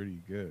must be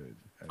pretty good.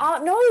 Oh,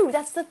 no,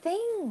 that's the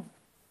thing.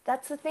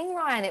 That's the thing,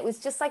 Ryan. It was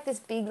just like this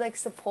big like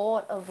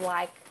support of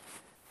like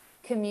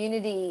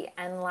community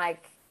and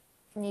like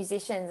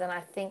musicians, and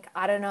I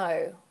don't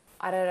know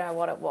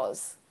what it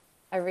was.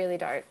 I really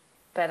don't.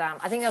 But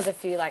I think there was a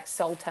few like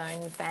Soul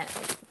Tones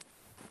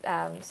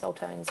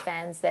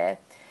fans there,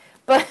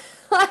 but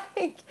like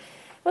it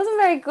wasn't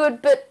very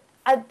good. But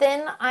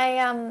then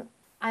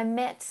I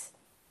met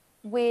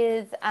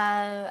with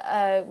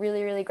a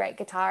really, really great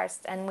guitarist,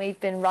 and we've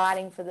been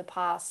writing for the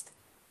past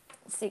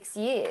 6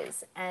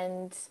 years,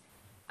 and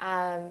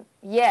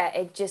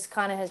it just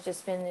kind of has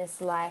just been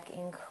this like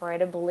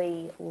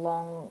incredibly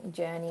long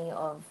journey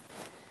of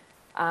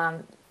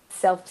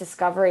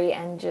self-discovery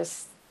and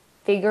just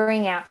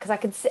figuring out, because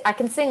I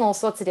can sing all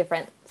sorts of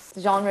different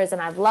genres,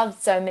 and I've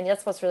loved so many.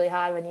 That's what's really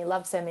hard, when you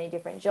love so many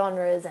different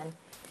genres. And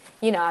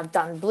I've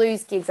done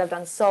blues gigs, I've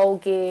done soul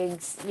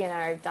gigs,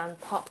 I've done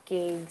pop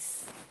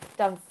gigs,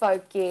 done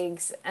folk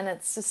gigs, and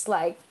it's just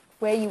like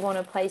where you want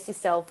to place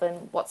yourself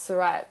and what's the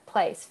right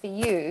place for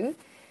you.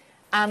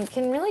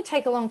 can really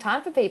take a long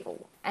time for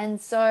people.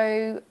 And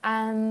so,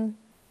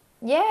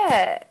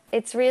 yeah,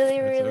 it's really,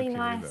 That's really okay,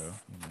 nice. though.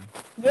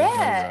 You know?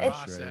 Yeah, There's no it,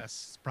 rush,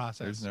 right? Process.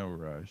 There's no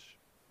rush.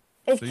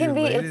 it So can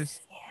be. It's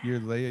your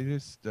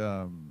latest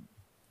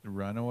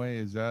Runaway,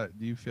 is that,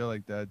 do you feel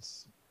like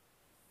that's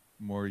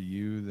more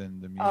you than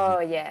the music? oh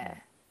yeah.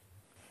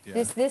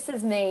 Yeah. This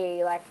is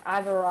me. Like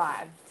I've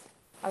arrived.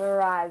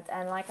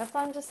 And like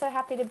I'm just so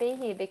happy to be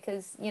here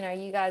because you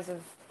guys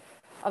have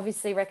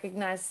obviously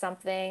recognized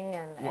something,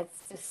 and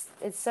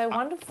it's so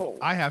wonderful.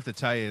 I have to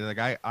tell you,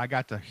 like I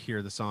got to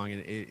hear the song,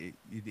 and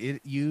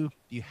you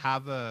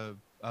have a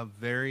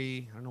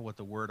very, I don't know what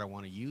the word I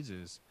want to use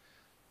is,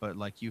 but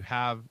like you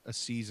have a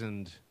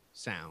seasoned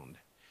sound.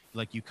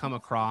 Like you come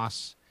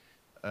across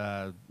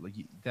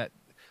that.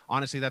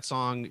 Honestly, that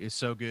song is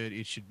so good.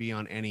 It should be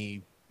on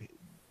any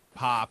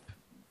pop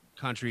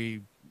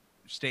country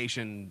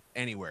station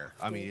anywhere.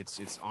 I mean,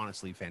 it's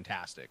honestly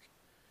fantastic.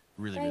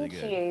 Really, really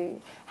Thank good.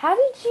 you. How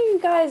did you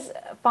guys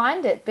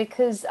find it?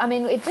 Because I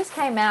mean, it just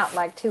came out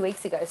like 2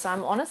 weeks ago, so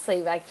I'm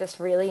honestly like just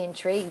really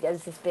intrigued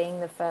as this being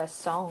the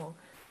first song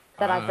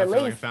that I I feel like it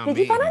believe. found Did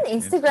you me. find it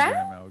on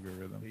Instagram?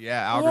 algorithm.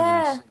 Yeah,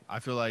 algorithms. Yeah. I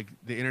feel like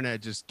the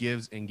internet just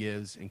gives and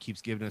gives and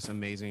keeps giving us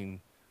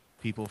amazing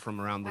people from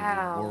around the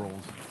Wow.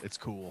 world. It's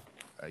cool.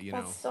 You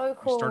That's know, so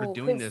we started cool,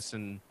 doing 'cause- this,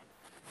 and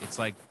it's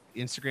like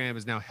Instagram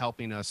is now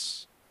helping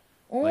us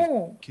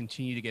Mm.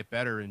 continue to get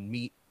better and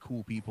meet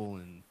cool people,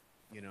 and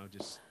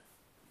just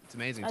it's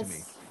amazing to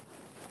me.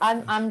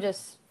 I'm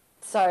just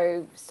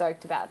so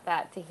stoked about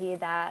that, to hear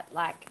that.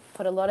 Like,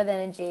 put a lot of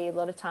energy, a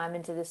lot of time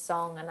into this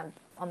song, and I'm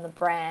on the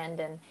brand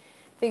and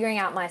figuring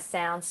out my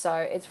sound. So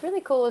it's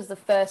really cool as the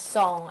first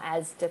song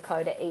as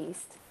Dakota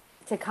East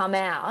to come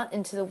out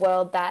into the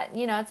world that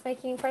it's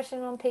making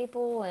impression on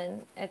people,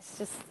 and it's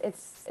just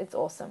it's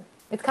awesome.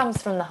 It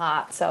comes from the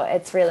heart, so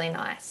it's really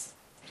nice.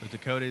 So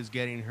Dakota is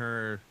getting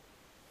her.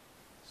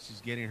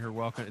 She's getting her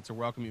welcome. It's a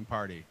welcoming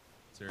party.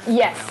 It's her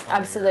Yes, coming out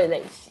party, absolutely,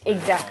 or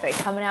exactly.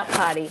 Coming out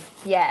party,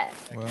 yeah,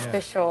 Well,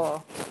 for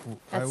sure. Well,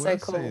 That's I so will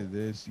cool. say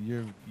this: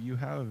 you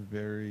have a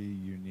very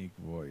unique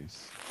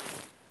voice.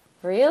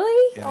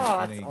 Really? In, Oh,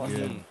 in that's a awesome.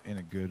 good, in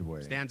a good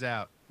way. stands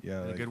out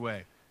Yeah, in a good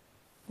way.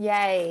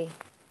 Yay.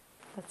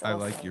 That's I awesome.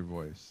 like your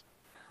voice.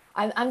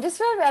 I'm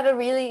just at a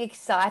really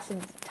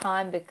excited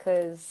time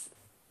because,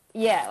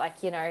 yeah,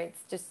 like, it's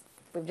just,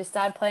 we've just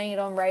started playing it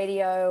on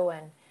radio,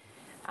 and,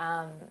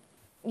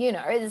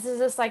 this is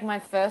just like my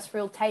first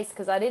real taste,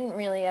 because I didn't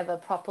really ever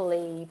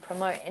properly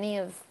promote any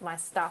of my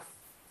stuff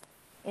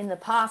in the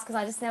past because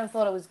I just never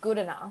thought it was good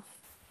enough.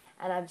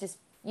 And I've just,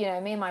 me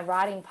and my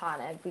writing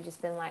partner, we've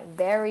just been like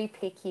very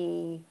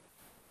picky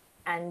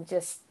and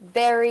just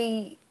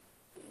very,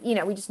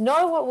 we just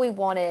know what we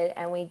wanted,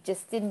 and we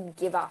just didn't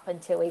give up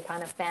until we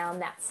kind of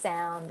found that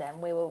sound,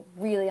 and we were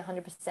really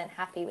 100%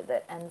 happy with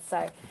it. And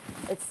so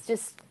it's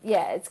just,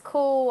 yeah, it's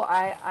cool.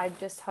 I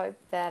just hope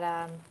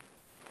that,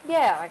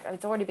 like,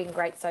 it's already been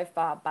great so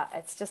far, but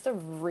it's just a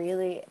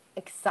really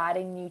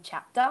exciting new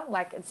chapter.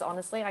 Like, it's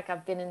honestly like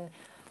I've been in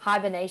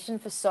hibernation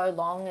for so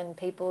long, and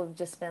people have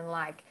just been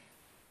like,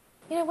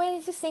 when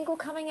is your single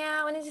coming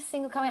out? When is your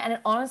single coming out? And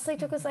it honestly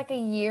took us like a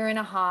year and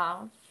a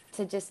half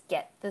to just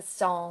get the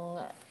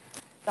song,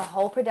 the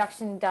whole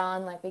production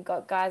done. Like, we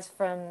got guys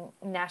from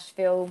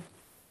Nashville,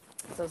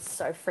 so I was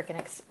so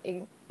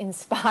freaking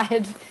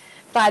inspired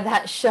by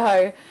that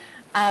show,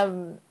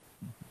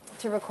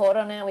 to record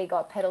on it. We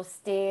got pedal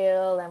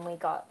steel, and we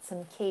got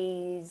some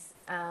keys,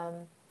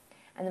 and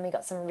then we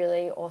got some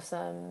really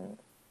awesome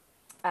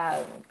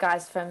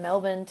guys from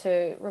Melbourne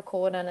to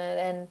record on it.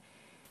 And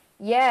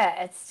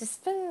yeah, it's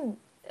just been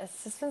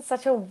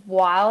such a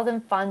wild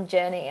and fun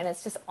journey, and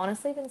it's just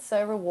honestly been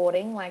so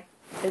rewarding. Like,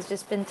 there's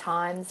just been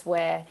times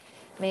where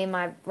me and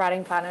my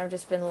writing partner have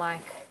just been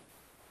like,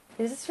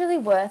 is this really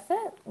worth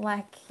it?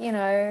 Like,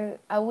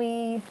 are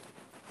we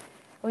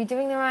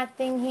doing the right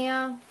thing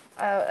here?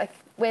 Like,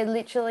 we're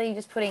literally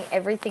just putting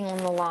everything on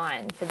the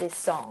line for this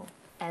song,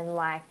 and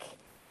like,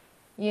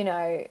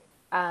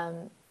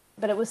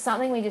 but it was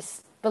something we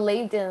just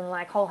believed in,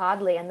 like,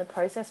 wholeheartedly, and the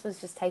process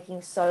was just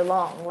taking so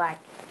long. Like,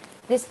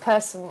 this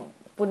person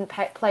wouldn't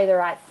play the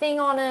right thing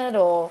on it,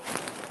 or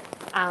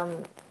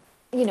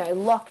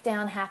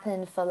lockdown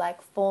happened for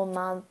like 4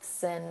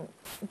 months and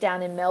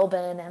down in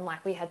Melbourne, and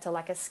like we had to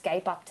like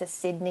escape up to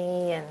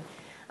Sydney and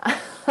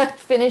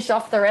finish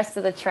off the rest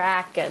of the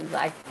track, and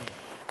like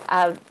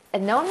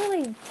and no one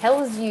really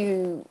tells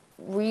you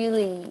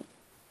really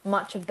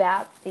much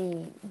about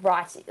the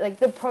writing, like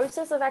the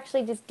process of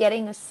actually just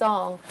getting a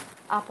song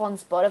up on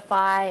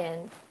Spotify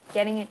and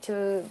getting it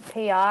to a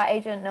PR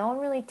agent. No one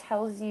really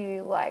tells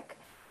you like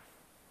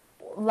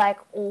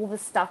all the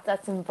stuff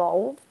that's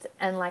involved,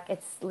 and like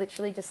it's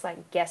literally just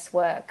like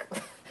guesswork.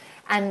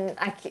 And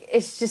like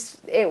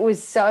it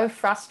was so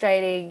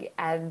frustrating,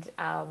 and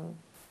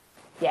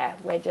yeah,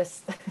 we're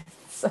just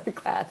so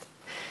glad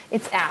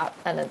it's out,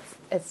 and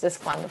it's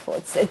just wonderful.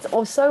 It's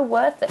also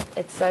worth it.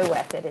 It's so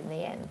worth it in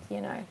the end,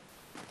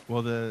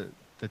 Well, the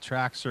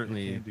track It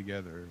certainly came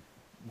together.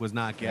 was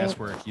not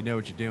guesswork. You know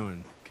what you're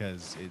doing,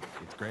 because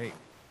it's great.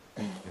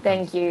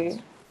 Thank you.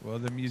 Well,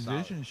 the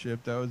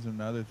musicianship, that was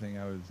another thing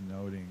I was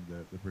noting,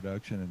 that the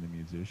production and the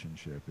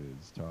musicianship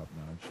is top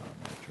notch on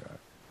that track.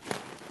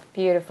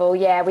 Beautiful.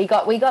 Yeah, we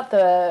got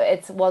the,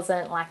 it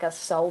wasn't like a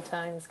soul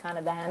tones kind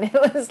of band.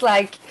 It was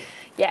like,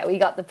 yeah, we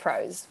got the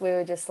pros. We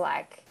were just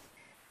like,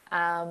 we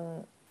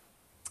were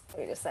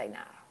just like, nah,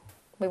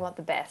 we want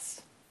the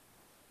best.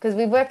 Because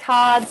we worked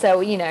hard, so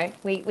we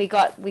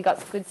got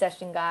some good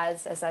session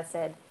guys, as I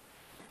said.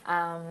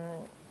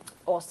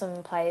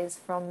 Awesome players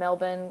from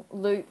Melbourne.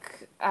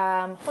 Luke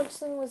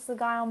Hodgson was the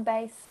guy on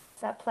bass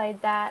that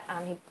played that.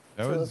 He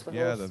That tours was, with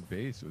yeah, us. the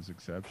bass was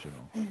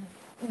exceptional.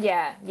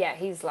 Yeah,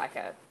 he's like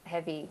a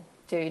heavy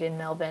dude in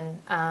Melbourne.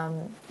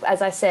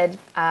 As I said,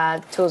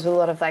 tours with a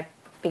lot of like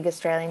big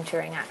Australian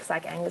touring acts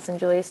like Angus and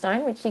Julia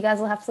Stone, which you guys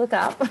will have to look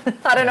up.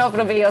 I don't know if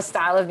it'll be your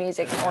style of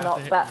music or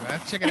not, but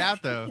Check it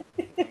out though.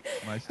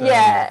 My style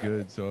Yeah. is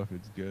good, so if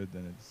it's good,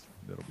 then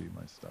that'll be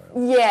my style.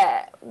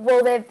 yeah,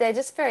 well they're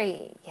just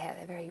very, they're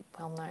very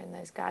well known,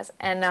 those guys,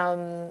 and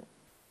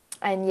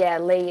yeah,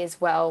 Lee as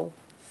well.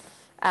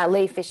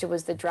 Lee Fisher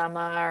was the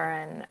drummer,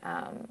 and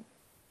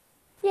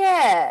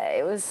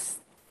yeah,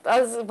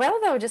 well,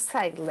 they were just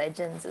like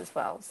legends as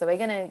well. So we're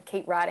gonna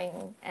keep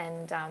writing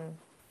and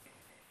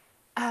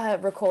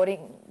recording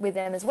with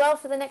them as well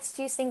for the next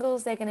few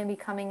singles. They're going to be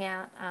coming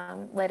out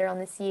later on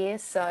this year,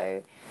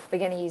 so we're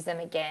going to use them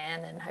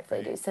again and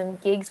hopefully do some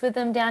gigs with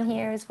them down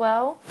here as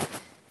well.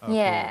 Oh,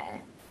 Yeah.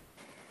 cool.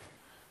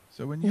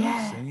 So when you were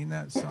Yeah. singing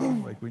that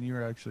song, like when you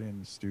were actually in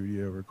the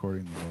studio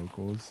recording the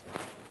vocals,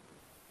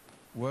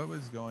 what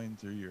was going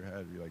through your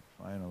head? You're like,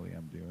 finally,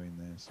 I'm doing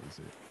this. Was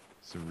it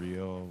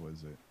surreal?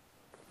 Was it?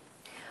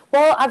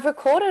 Well, I've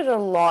recorded a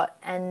lot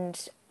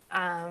and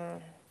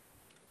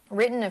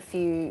written a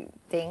few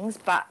things,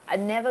 but I've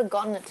never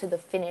gotten it to the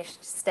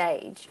finished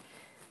stage.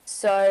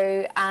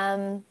 So,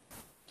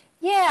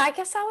 yeah, I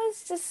guess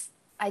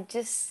I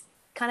just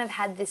kind of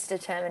had this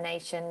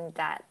determination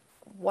that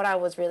what I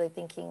was really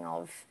thinking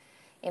of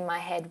in my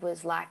head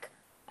was like,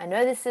 I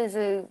know this is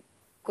a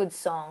good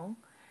song,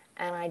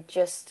 and I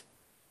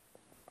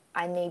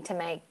need to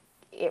make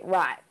it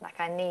right. Like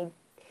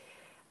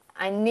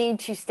I need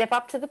to step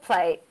up to the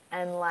plate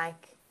and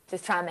like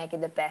just try and make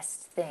it the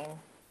best thing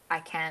I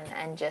can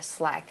and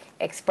just like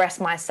express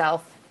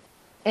myself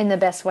in the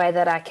best way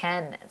that I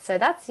can. So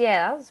that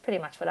was pretty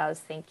much what I was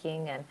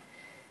thinking. And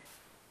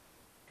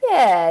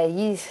yeah,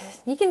 you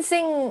can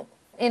sing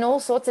in all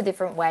sorts of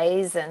different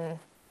ways, and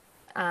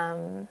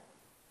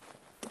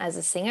as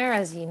a singer,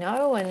 as you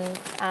know,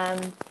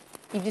 and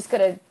you just got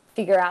to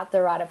figure out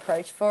the right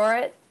approach for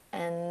it.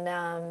 And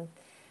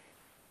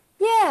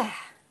yeah.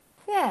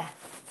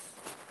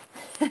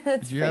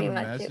 That's Did you have pretty a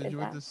much it message with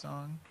that. the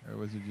song, or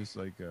was it just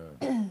like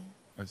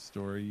a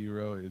story you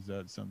wrote? Is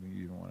that something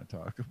you don't want to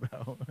talk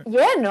about?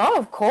 Yeah, no,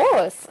 of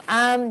course.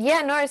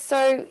 Yeah, no,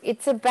 so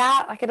it's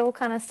about, like, it all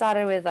kind of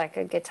started with like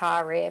a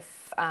guitar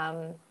riff,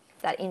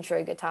 that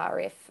intro guitar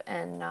riff,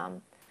 and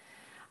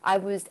I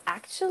was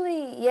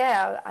actually,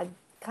 I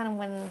kind of,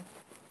 when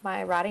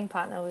my writing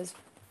partner was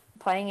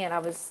playing it, I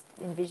was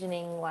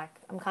envisioning, like,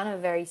 I'm kind of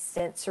very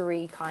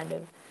sensory kind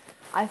of,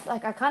 I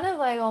kind of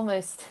like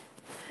almost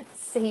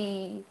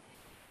see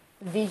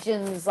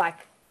visions, like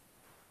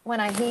when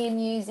I hear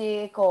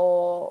music,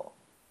 or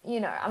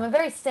I'm a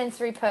very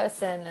sensory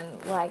person,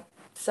 and like,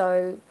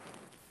 so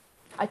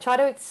I try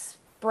to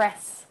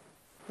express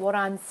what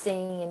I'm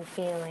seeing and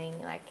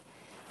feeling like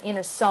in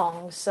a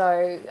song.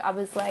 So I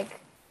was like,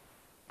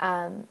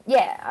 I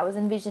was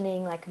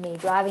envisioning like me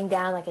driving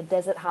down like a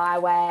desert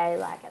highway,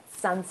 like at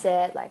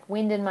sunset, like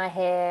wind in my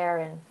hair,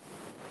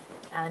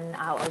 and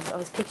I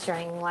was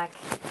picturing like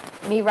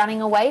me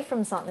running away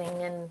from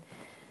something, and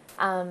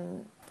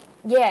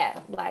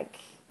like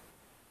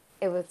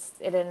at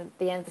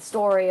the end, the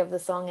story of the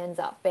song ends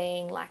up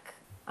being like,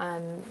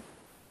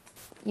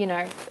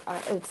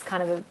 it's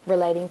kind of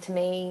relating to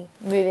me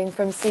moving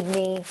from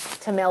Sydney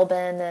to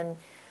Melbourne, and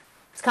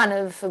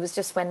it was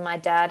just when my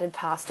dad had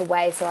passed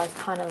away, so I was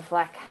kind of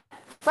like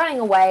running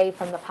away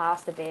from the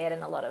past a bit,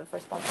 and a lot of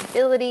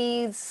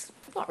responsibilities,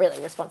 not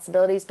really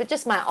responsibilities, but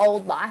just my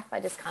old life. I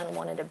just kind of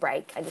wanted a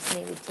break. I just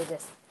needed to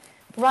just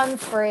run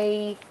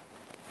free,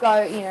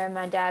 go,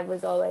 my dad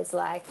was always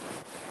like,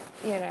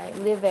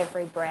 live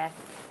every breath,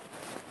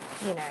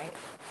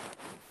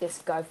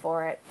 just go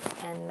for it.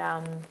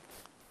 And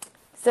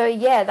so,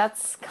 yeah,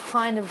 that's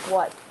kind of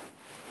what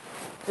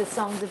the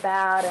song's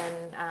about,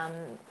 and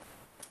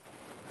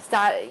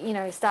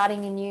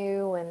starting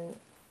anew, and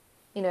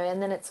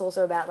then it's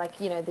also about like,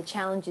 the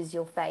challenges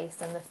you'll face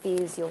and the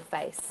fears you'll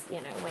face,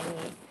 when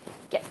you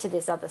get to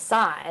this other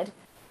side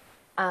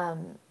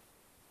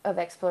of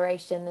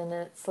exploration. And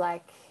it's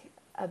like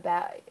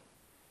about,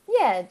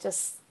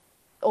 just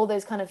all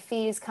those kind of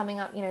fears coming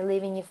up,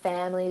 leaving your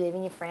family,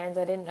 leaving your friends.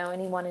 I didn't know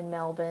anyone in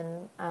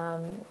Melbourne,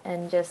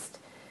 and just,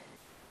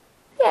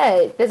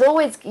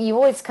 you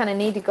always kind of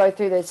need to go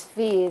through those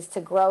fears to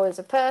grow as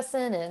a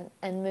person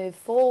and move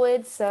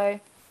forward. So,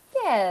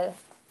 yeah,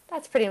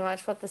 that's pretty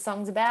much what the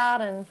song's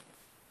about. And,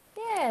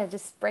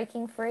 just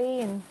breaking free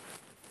and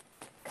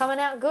coming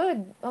out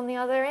good on the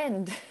other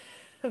end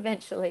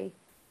eventually.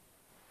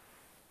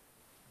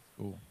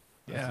 Cool.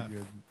 Yeah.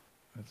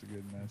 That's a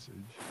good message.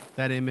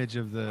 That image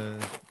of the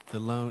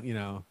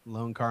lone,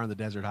 lone car on the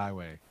desert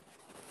highway.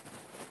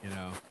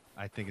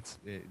 I think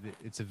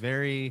it's a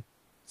very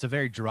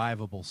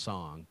drivable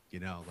song.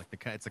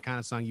 It's the kind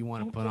of song you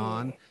want to Thank put you.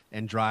 on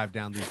and drive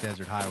down these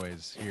desert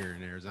highways here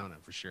in Arizona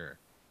for sure.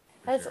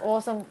 That's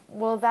awesome.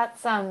 Well,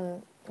 that's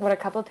what a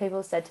couple of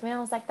people said to me. I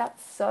was like,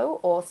 that's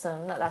so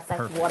awesome. That's like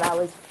Perfect. what I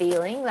was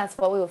feeling. That's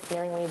what we were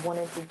feeling. We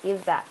wanted to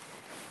give that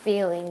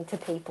feeling to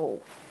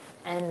people,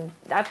 and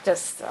that's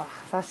just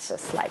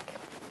like,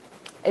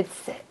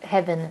 it's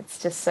heaven. It's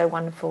just so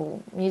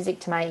wonderful music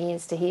to my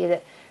ears to hear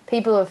that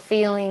people are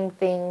feeling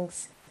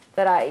things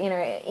that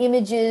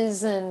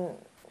images and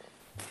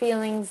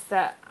feelings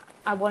that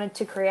I wanted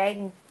to create,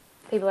 and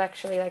people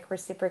actually like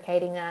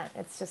reciprocating that.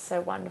 It's just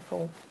so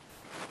wonderful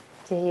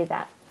to hear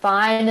that.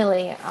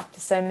 Finally, after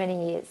so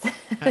many years.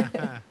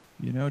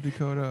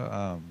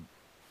 Dakota,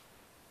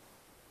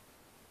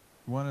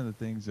 one of the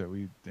things that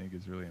we think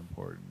is really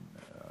important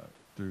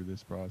through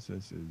this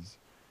process is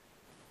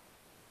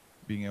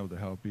being able to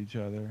help each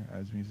other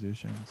as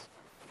musicians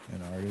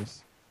and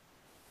artists.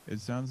 It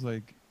sounds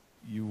like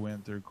you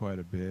went through quite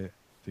a bit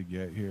to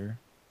get here.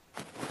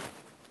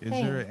 Is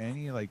there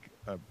any like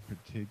a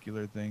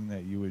particular thing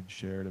that you would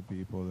share to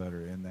people that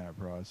are in that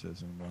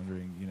process and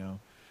wondering,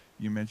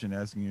 you mentioned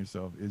asking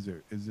yourself, is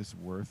this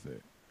worth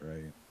it,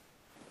 right?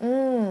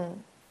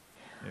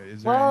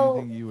 Is there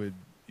anything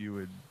you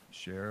would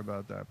share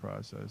about that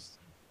process?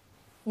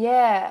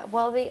 Yeah,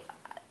 well,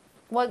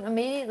 what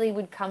immediately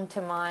would come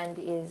to mind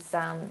is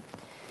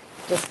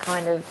just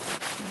kind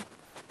of,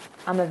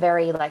 I'm a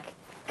very like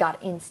gut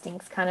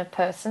instincts kind of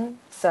person.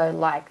 So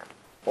like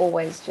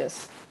always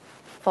just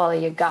follow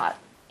your gut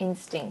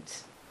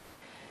instinct.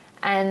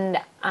 And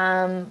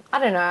I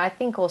don't know, I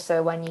think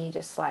also when you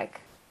just like,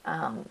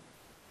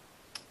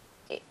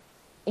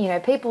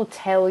 people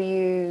tell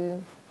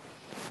you,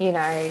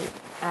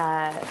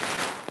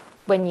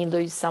 when you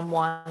lose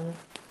someone,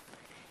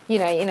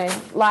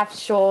 life's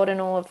short and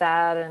all of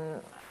that.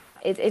 And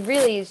it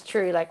really is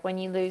true. Like when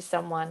you lose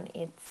someone,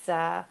 it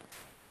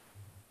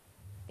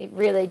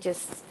really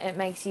just, it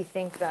makes you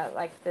think that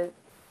like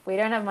we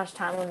don't have much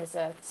time on this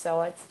earth.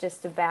 So it's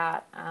just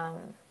about,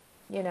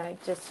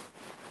 just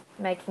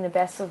making the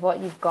best of what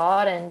you've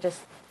got and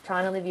just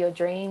trying to live your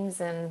dreams.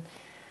 And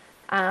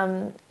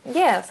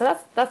so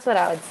that's what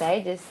I would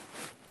say. Just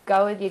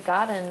go with your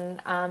gut.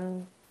 And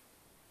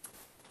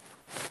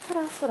what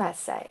else would I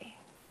say?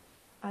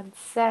 I'd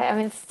say, I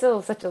mean, it's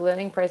still such a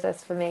learning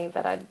process for me,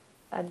 but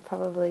I'd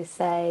probably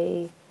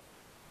say,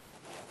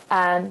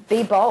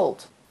 be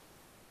bold.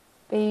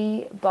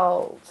 Be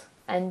bold.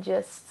 And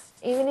just,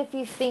 even if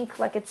you think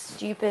like it's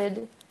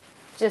stupid,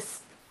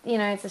 just,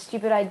 it's a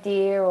stupid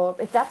idea, or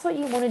if that's what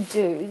you want to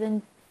do,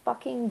 then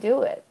fucking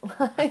do it.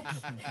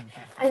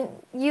 And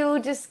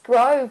you'll just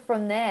grow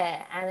from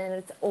there. And then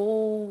it's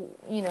all,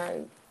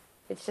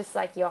 it's just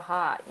like your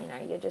heart,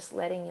 you're just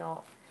letting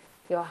your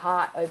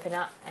heart open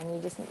up, and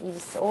you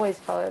just always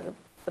follow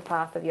the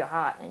path of your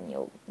heart, and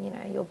you'll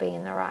be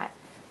in the right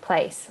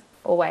place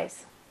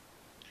always.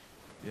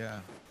 Yeah.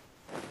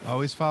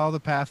 Always follow the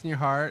path in your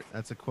heart.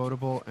 That's a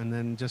quotable, and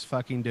then just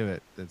fucking do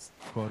it. That's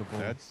quotable.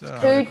 That's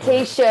 2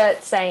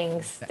 t-shirt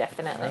sayings,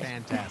 definitely.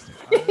 Fantastic.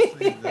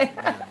 honestly the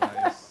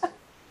advice.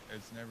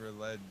 It's never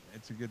led.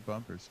 It's a good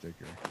bumper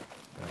sticker.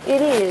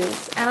 It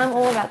is, and I'm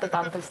all about the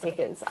bumper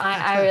stickers.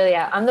 I really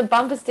am. I'm the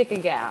bumper sticker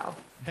gal.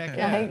 Heck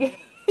yeah. Like,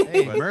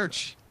 Hey,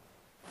 merch.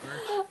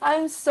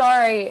 I'm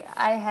sorry.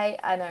 I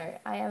know.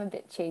 I am a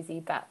bit cheesy,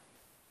 but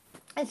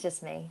it's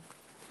just me.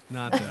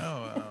 Nonsense.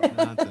 No,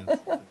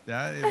 Nonsense.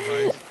 that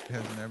advice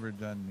has never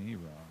done me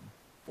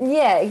wrong.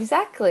 Yeah,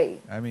 exactly.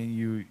 I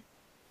mean,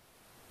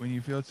 when you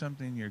feel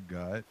something in your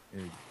gut,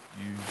 you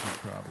should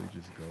probably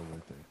just go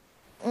with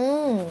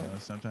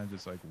it. Sometimes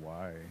it's like,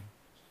 why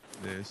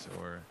this,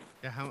 or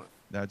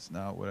that's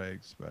not what I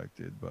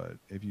expected. But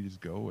if you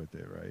just go with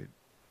it, right?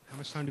 How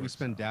much time do we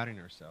spend doubting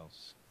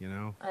ourselves?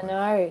 I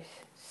know.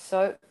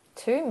 So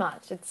too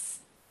much. It's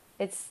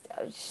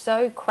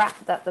so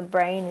crap that the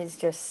brain is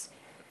just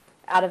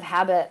out of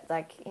habit,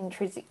 like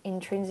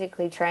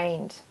intrinsically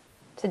trained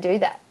to do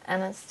that.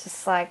 And it's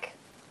just like,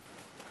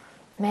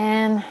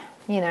 man,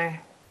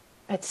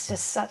 it's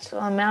just such an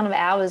amount of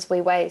hours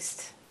we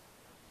waste,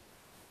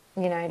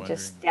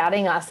 just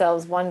doubting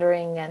ourselves,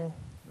 wondering. And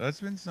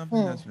that's been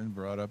something that's been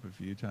brought up a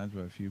few times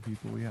by a few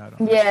people we had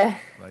on. Yeah.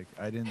 Like,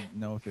 I didn't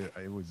know if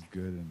it was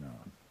good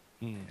enough.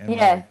 And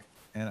yeah.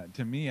 And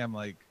to me, I'm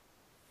like,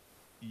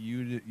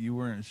 you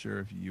weren't sure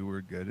if you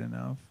were good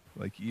enough.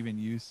 Like, even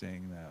you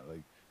saying that,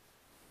 like,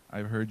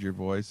 I've heard your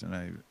voice and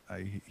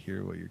I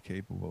hear what you're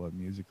capable of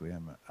musically.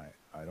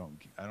 I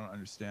don't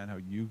understand how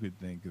you could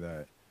think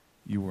that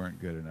you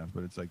weren't good enough.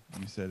 But it's like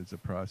you said, it's a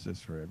process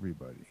for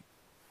everybody.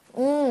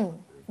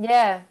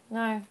 Yeah.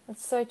 No,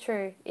 it's so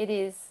true. It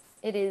is.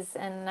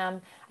 And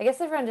I guess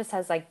everyone just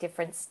has like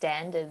different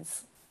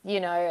standards,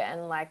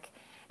 and like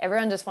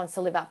everyone just wants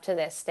to live up to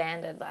their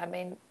standard. I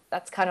mean,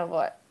 that's kind of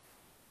what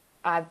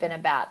I've been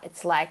about.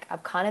 It's like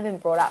I've kind of been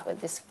brought up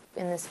with this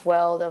in this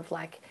world of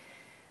like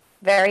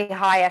very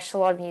high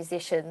echelon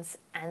musicians,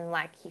 and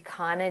like you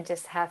kind of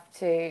just have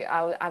to.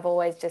 I've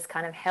always just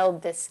kind of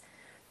held this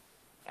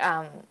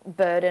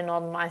burden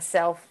on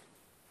myself,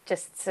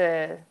 just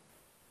to.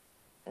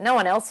 No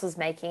one else was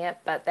making it,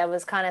 but there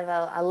was kind of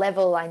a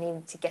level I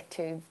needed to get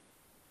to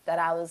that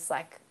I was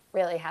like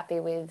really happy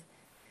with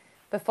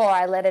before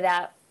I let it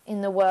out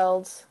in the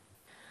world.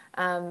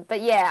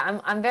 But yeah,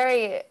 I'm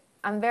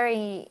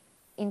very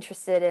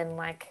interested in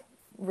like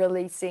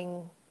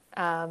releasing,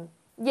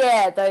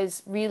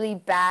 those really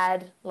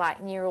bad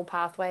like neural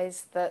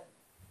pathways that,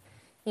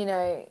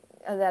 that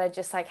are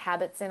just like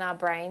habits in our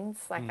brains.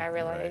 Like I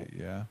really Right,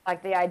 yeah.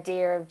 like the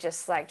idea of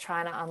just like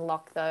trying to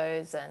unlock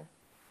those and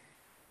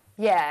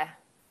yeah,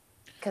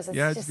 because it's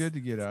Yeah, it's just good to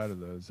get out of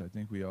those. I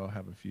think we all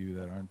have a few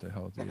that aren't the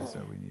healthiest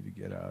that we need to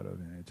get out of,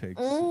 and it takes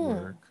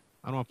work.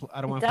 I don't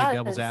It want to play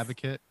devil's does.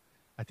 advocate.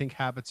 I think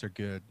habits are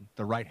good.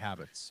 The right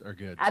habits are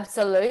good.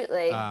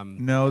 absolutely.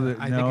 No, I think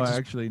it's just-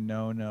 actually,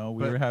 no.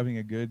 We but- were having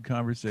a good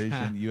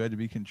conversation. You had to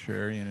be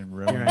contrarian and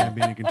ruin Here I am it.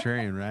 being a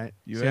contrarian, right?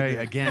 You See, had I- to-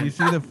 again, You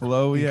see the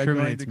flow we had going,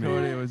 incriminates me.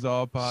 Dakota? It was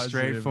all positive.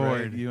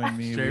 straightforward. Right? You and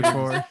me. we were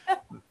Straightforward.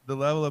 the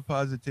level of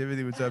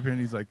positivity was up here, and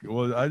he's like,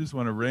 "Well, I just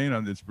want to rain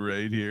on this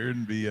parade here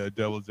and be a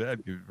devil's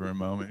advocate for a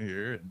moment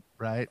here." And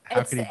Right?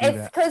 How it's could he do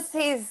that? because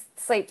he's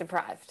sleep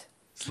deprived.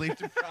 Sleep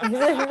He's deprived.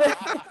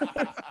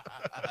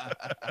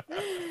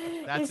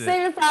 That's it.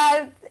 sleep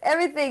deprived.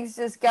 Everything's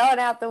just going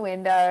out the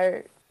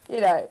window.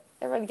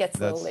 Everyone gets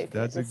a little loopy.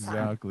 that's at this time.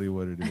 exactly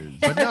what it is.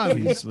 But no, I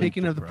mean, He's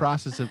speaking of the sleep-deprived.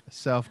 process of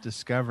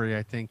self-discovery,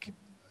 I think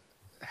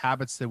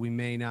habits that we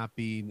may not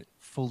be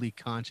fully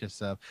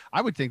conscious of.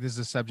 I would think this is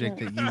a subject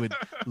that you would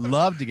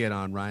love to get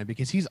on, Ryan,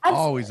 because he's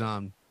always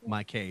on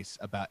my case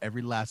about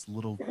every last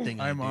little thing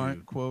I I'm do.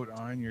 on quote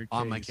on your case.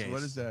 On my case,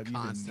 What does that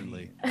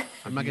constantly. even mean?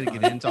 I'm not going to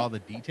get into all the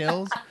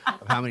details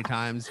of how many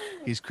times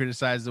he's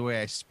criticized the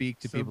way I speak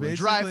to So people in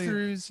basically,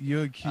 drive-throughs.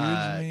 You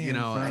accuse me, you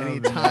know, in front of an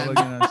anytime-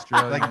 elegant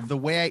Australian Like the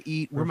way I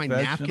eat, where my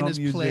napkin professional is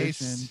musician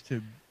placed,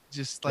 to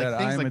just like that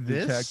things I'm like a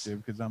this.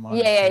 detective because I'm on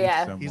Yeah, a case yeah.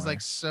 somewhere. He's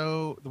like,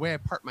 so the way I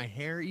part my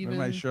hair, even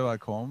Am I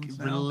Sherlock Holmes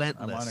now? I'm on a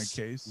relentless.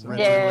 case somewhere.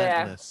 Yeah.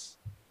 Relentless.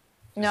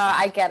 No,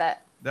 I get it.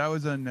 That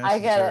was get it.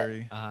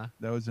 unnecessary. Uh-huh.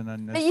 That was an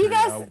unnecessary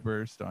guys-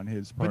 outburst on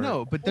his But part.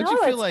 no, but don't No, you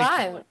feel it's like?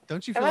 fine.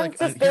 Don't you feel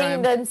Everyone's like just here I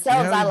being am See how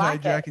themselves. I he's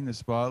like it. hijacking the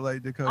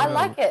spotlight, Dakota? I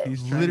like it.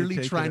 He's literally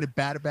take trying it- to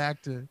bat it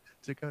back to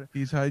Dakota?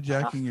 He's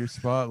hijacking your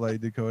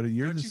spotlight, Dakota.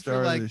 You're Don't the you feel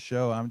star like- of the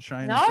show. I'm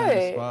trying to No. shine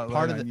a spotlight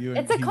Part of on the- you.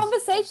 It's a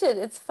conversation.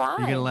 It's fine.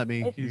 You're gonna let me?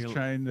 It's- He's you're gonna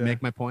trying to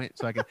make my point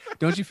so I can.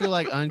 Don't you feel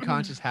like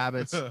unconscious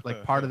habits,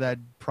 like part of that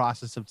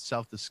process of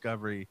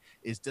self-discovery,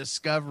 is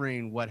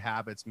discovering what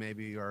habits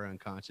maybe are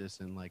unconscious,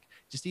 and like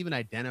just even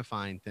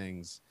identifying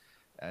things,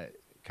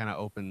 kind of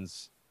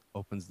opens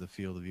the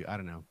field of view. I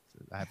don't know.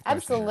 I have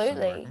questions here somewhere.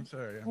 Absolutely. I'm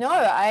sorry. No,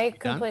 I done?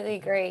 completely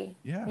agree.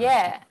 Yeah.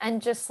 Yeah, and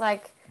just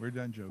like We're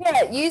done joking.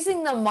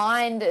 using the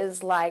mind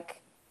is like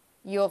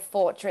your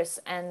fortress,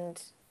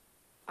 and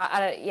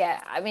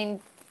I mean,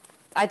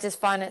 I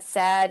just find it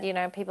sad.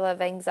 People have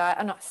anxiety.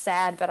 I'm not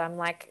sad, but I'm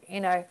like,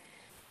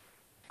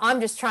 I'm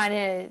just trying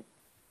to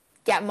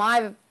get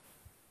my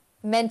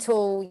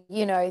mental,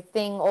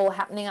 thing all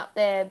happening up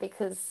there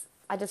because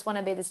I just want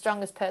to be the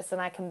strongest person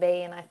I can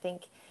be, and I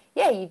think,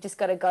 you just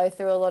got to go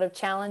through a lot of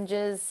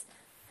challenges,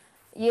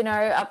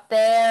 up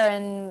there,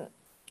 and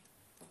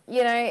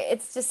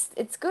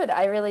it's good.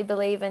 I really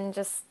believe in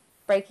just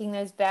breaking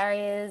those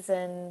barriers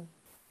and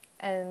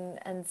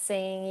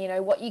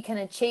seeing, what you can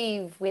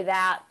achieve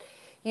without,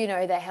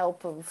 the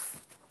help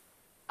of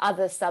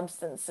other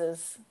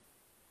substances,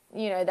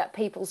 that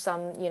people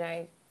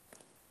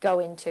go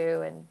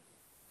into and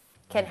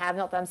can have.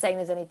 Not that I'm saying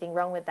there's anything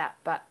wrong with that,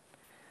 but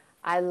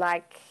I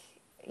like,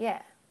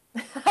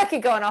 I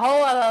could go on a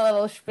whole other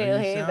little spiel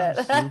You here,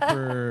 sound but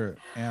super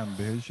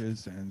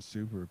ambitious and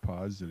super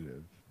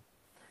positive.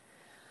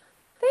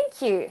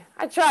 thank you.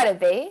 I try to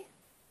be.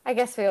 I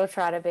guess we all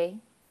try to be.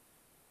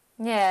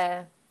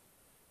 Yeah.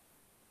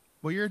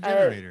 Well, you're a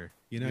generator.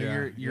 Yeah,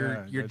 you're yeah, you're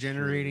that's true,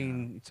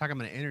 generating. yeah. You're talking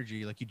about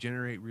energy. Like you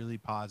generate really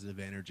positive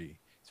energy.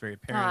 It's very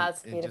apparent.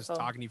 that's in just beautiful.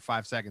 talking to you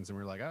 5 seconds, and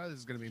we're like, oh, this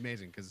is gonna be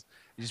amazing because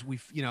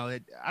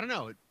I don't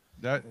know.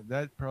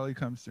 That probably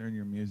comes through in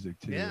your music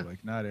too. Yeah.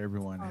 Like not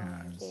everyone Oh,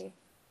 thank has you.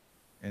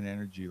 an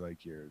energy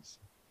like yours.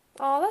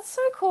 Oh, that's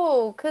so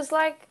cool. Because,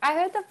 like, I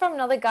heard that from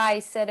another guy.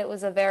 He said it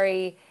was a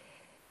very,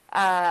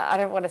 I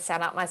don't want to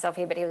sound up myself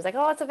here, but he was like,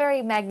 oh, it's a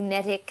very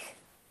magnetic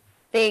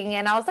thing.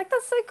 And I was like,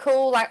 that's so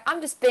cool. Like,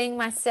 I'm just being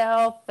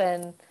myself,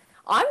 and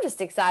I'm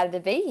just excited to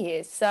be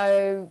here.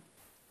 So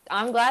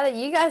I'm glad that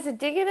you guys are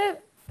digging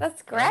it.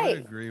 That's I would great.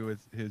 agree with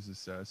his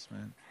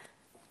assessment.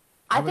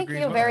 I would think agree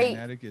you're that very,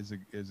 magnetic is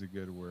a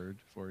good word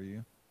for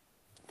you.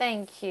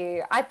 thank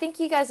you. I think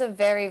you guys are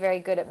very, very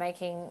good at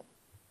making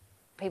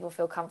people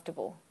feel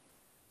comfortable,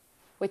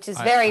 which is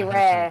very I have to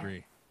rare.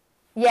 agree.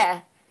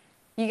 Yeah.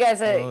 You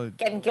guys are Well,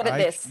 getting good at I-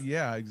 this.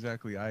 Yeah,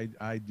 exactly. I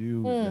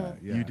do. Hmm. that,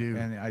 yeah. You do.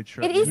 and I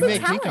try. It is You a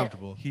make me talent.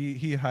 comfortable.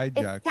 He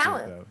hijacks it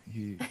talent. though.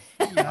 He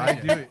I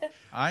do it.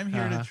 I'm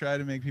here to try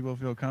to make people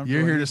feel comfortable.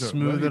 You're here to He's a-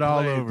 smooth let me it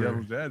all play over.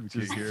 Devil's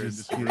advocate Just- here and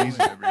just- just ruin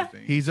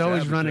everything. He's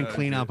always running Sabotage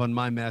cleanup it. on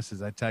my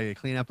messes. I tell you,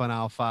 clean up on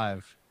aisle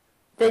 5.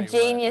 The Tell you what.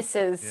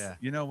 geniuses. Yeah.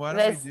 You know, why don't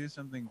There's- we do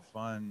something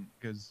fun?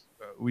 Because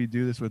we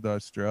do this with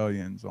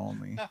Australians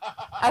only.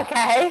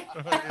 Okay.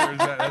 Or is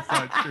that's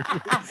not true.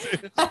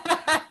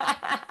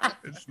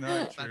 It's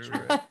not Not true. true.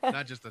 right?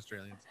 Not just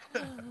Australians.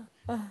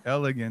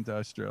 Elegant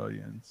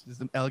Australians. Just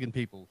the elegant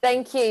people.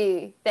 Thank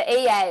you. The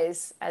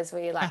EAs, as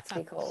we like to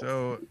be called.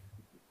 So,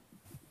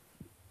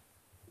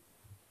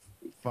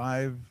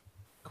 5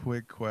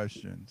 quick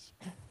questions.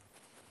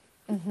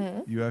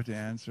 You have to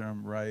answer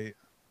them right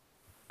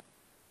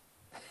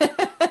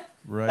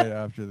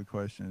after the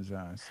question is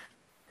asked.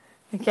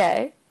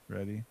 Okay.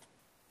 Ready?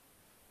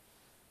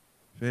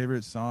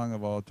 Favorite song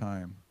of all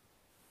time?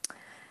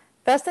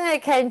 First thing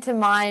that came to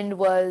mind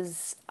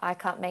was "I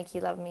Can't Make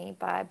You Love Me"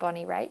 by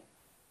Bonnie Raitt.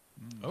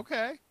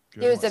 Okay.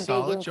 Good She was one. a big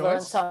Solid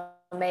influence choice.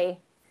 on me.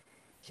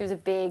 She was a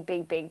big.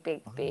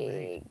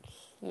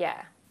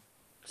 Yeah.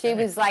 She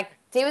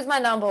was my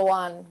number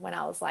one when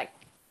I was like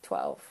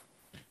 12.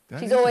 That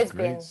She's is always a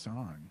great been.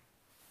 song.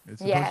 It's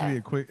supposed to be Yeah.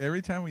 a quick.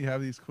 Every time we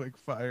have these quick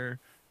fire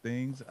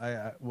things,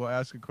 I will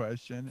ask a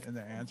question and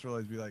the answer will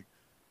always be like,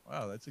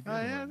 "Wow, that's a good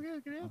Oh, yeah, one.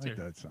 good I answer. like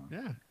that song."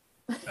 Yeah.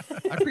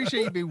 I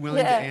appreciate you being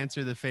willing Yeah. to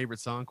answer the favorite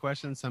song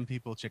question. Some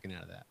people chicken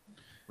out of that.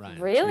 Ryan.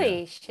 Really?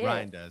 Yeah. Shit.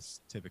 Ryan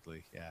does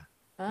typically. Yeah.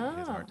 He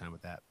has a Oh. hard time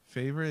with that.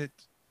 Favorite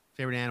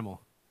Favorite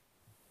animal?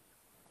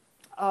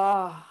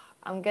 Oh,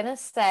 I'm gonna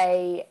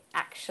say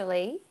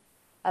actually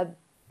a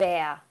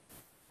bear.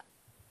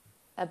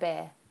 A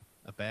bear.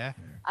 A bear?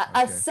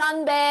 A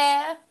sun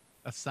bear,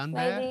 A sun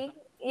bear? maybe.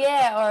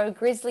 Yeah, or a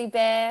grizzly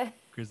bear.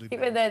 Grizzly bear.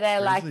 Even though they're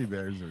grizzly like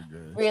bears are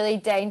good. really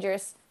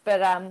dangerous, but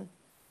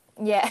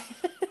yeah,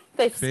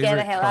 they scare the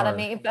Favorite hell out of car?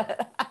 me.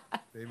 But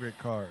Favorite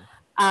car?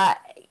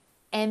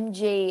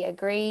 MG, a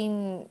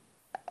green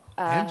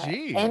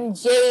MG.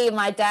 MG.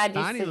 My dad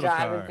used Tiny to little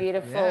drive car. a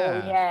beautiful,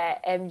 Yeah.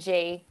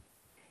 MG.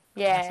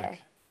 Yeah.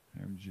 Classic.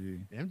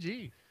 MG.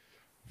 MG.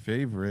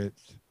 Favorite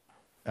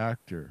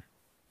actor?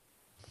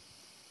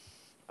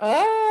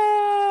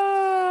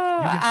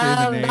 Oh, You can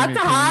say the name. that's It a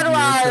can hard be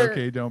yours, one.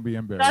 okay, don't be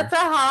embarrassed. That's a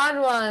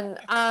hard one.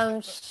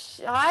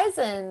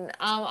 Shizen.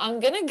 I'm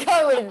gonna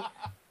go with.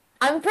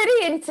 I'm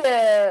pretty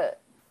into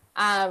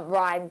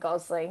Ryan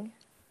Gosling.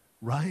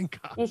 Ryan You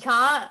Gosling.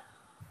 can't.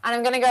 And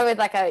I'm gonna go with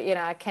like a a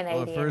Well,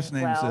 Canadian. a first as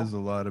name well. says a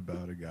lot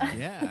about a guy.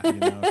 Yeah. You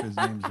know, if his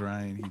name's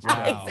Ryan, he's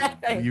Wow.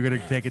 Exactly. You're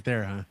going to take it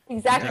there, huh?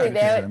 Exactly. Yeah,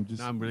 There. I'm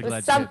just No, I'm really Was glad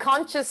you did.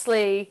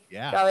 subconsciously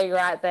Yeah. going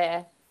right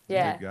there. he's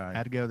Yeah. a good guy.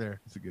 Had to go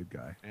there. He's a good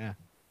guy. Yeah.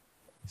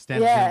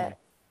 Stand Yeah. available.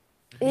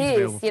 He He's is,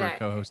 available for you a know.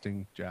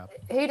 co-hosting job.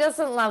 Who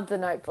doesn't love The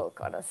Notebook?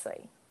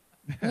 Honestly,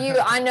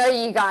 I know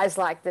you guys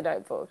like The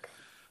Notebook.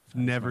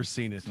 Never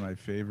seen it. It's my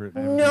favorite.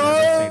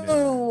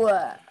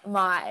 No,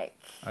 Mike.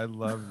 I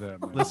love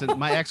that movie. Listen,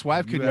 my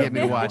ex-wife You couldn't have get me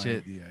to no watch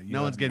it. idea. You No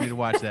have one's getting me to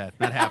watch that.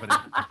 Not happening.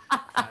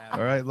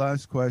 All right,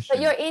 last question.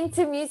 But you're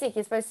into music.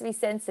 You're supposed to be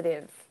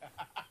sensitive.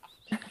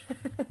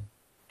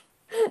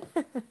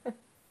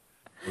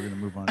 We're gonna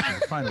move on to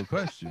the final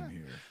question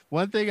here.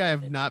 One thing I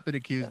have not been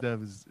accused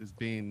of is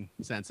being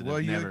sensitive. Well,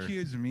 you Never.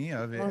 accuse me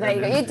of it. Well, there you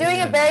go. every You're doing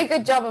day. a very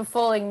good job of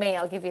fooling me.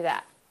 I'll give you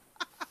that.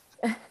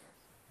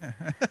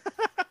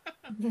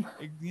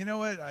 You know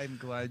what? I'm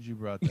glad you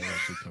brought that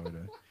up,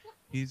 Dakota.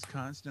 He's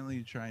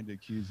constantly trying to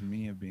accuse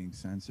me of being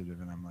sensitive,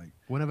 and I'm like,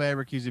 When have I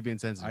ever accused you of being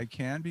sensitive? I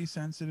can be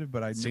sensitive,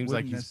 but I Seems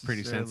like wouldn't he's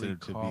pretty necessarily sensitive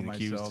to call being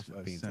accused myself of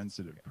a being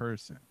sensitive sensitive.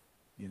 person.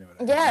 You know what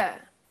I mean? Yeah.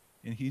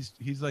 And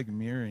he's like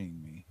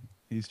mirroring me.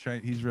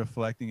 He's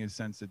reflecting his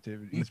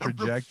sensitivity. He's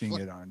projecting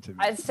it onto me.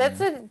 you know?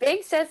 Sensitive,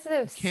 being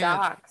sensitive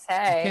can't- sucks. You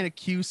can't Hey.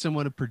 accuse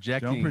someone of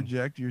projecting. Don't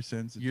project your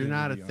sensitivity. You're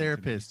not a onto me.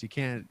 therapist. You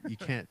can't.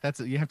 That's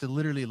you have to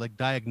literally like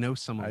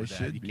diagose someone I with that.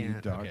 should You be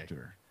can't. doctor.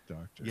 Okay.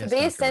 Doctor. Yes. To be a Dr.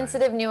 Ryan.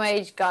 sensitive new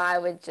age guy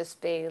would just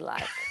be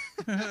like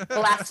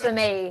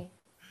blasphemy.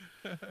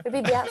 It'd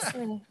be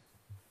blasphemy.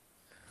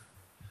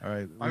 All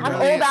right. I'm I'm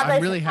really- all about I'm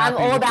the. really I'm happy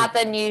all with about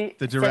the new.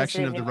 The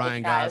direction of sensitive the new Ryan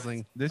age guys.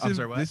 Gosling. This I'm is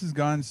sorry, what? this has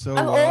gone so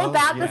I'm well. all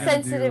about We're the gonna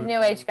sensitive do-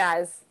 new age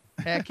guys.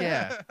 Heck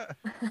yeah.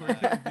 We're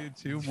gonna do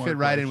two more Fit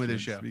right in with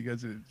this questions show.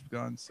 because it's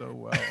gone so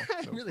well.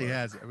 It so really far.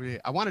 has.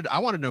 I wanted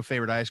to know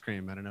favorite ice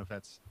cream. I don't know if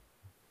that's.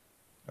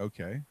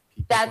 Okay.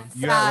 Can you pick That's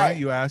one? Yeah. Why don't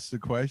you ask the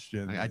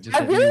question? I then? just-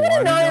 I Do really you want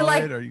to wanna know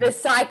like it, or you- the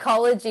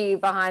psychology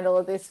behind all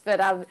of this, but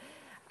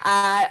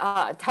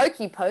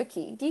Toki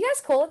Pokey. Do you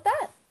guys call it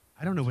that?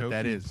 I don't know what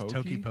that Toki is. Pokey?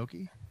 Toki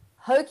Pokey.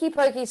 Hokey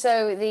Pokey.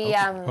 So the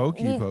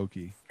Hokey these-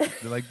 pokey.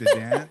 You like the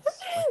dance?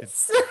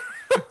 so,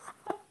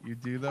 You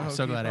do the. I'm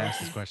so hokey glad I asked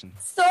pokey? this question.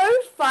 so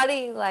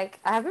funny. Like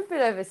I haven't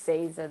been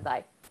overseas in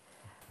like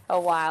a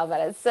while, but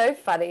it's so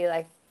funny.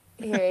 Like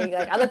hearing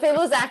like other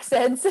people's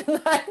accents and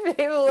like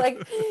people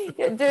like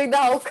doing the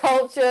whole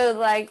culture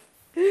like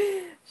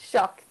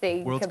shock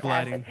thing. Worlds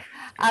comparison.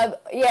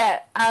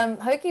 colliding.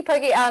 Hokey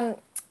Pokey.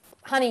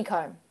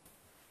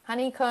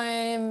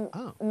 Honeycomb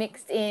Oh.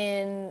 mixed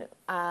in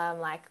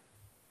like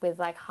with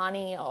like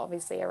honey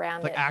obviously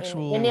around Like it.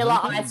 actual vanilla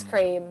honeycomb? ice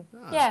cream.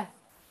 Ah. Yeah.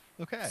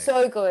 Okay.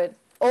 So good.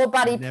 Or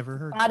Never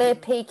heard of butter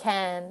it.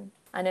 pecan.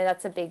 I know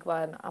that's a big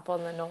one up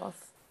on the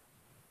north.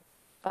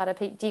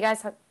 Do you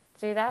guys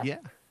do that? Yeah.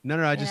 No.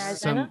 I In just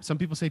Arizona? some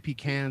people say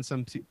pecan,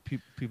 some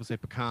people say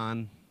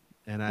pecan,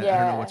 and I don't know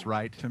Yeah. what's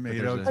right. but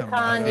Tomato, there's a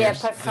Pecan, tomato. yeah,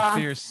 fierce, the pecan.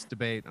 fierce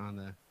debate on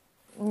the.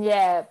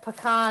 Yeah,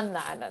 pecan.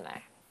 No, I don't know.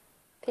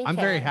 Pecan. I'm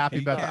very happy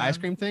about the ice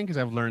Pecan. cream thing because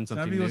I've learned Some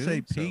something people new.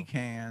 say so-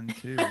 pecan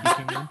too.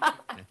 Pecan.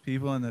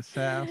 People in the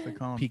South, they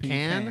call them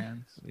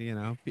Pecan,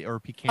 pecans. or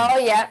pecan. Oh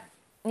yeah,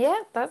 yeah,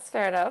 that's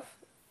fair enough.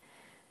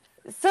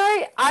 So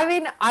I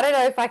mean, I don't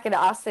know if I can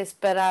ask this,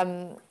 but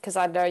because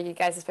I know you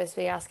guys are supposed to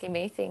be asking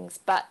me things,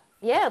 but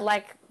yeah,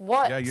 like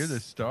what? Yeah, you're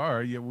the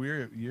star. Yeah,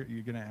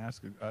 you're gonna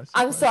ask us. a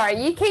I'm question?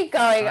 sorry, you keep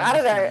going. I'm I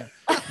don't just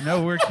know. kidding.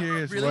 No, we're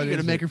curious. Really, What you're gonna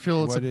is make it? her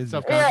feel What is it?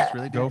 self-conscious? Yeah.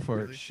 Really? Go dude? for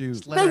Really? it. Shoot.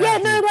 Just let But her yeah,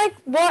 have no, it. like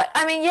what?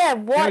 I mean, yeah,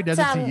 what does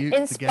it to you, to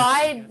guests.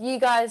 inspired you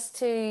guys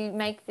to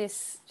make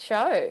this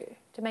show,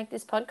 to make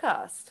this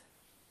podcast?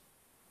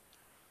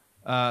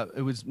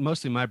 It was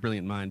mostly my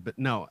brilliant mind, but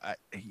no,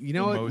 you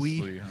know what?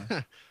 Mostly,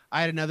 huh? I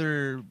had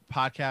another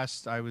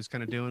podcast I was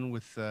kind of doing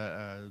with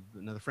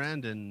another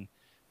friend,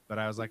 but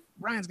I was like,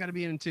 Ryan's got to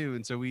be in it too,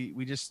 and so we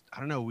just, I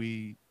don't know,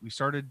 we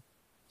started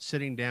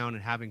sitting down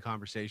and having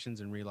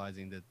conversations and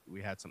realizing that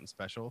we had something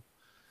special,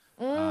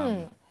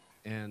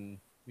 and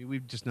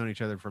we've just known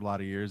each other for a lot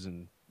of years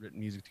and written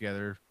music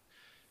together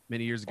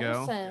many years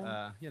ago. Awesome.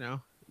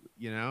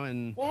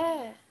 And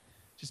Yeah.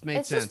 just made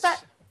It's sense. just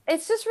that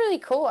it's just really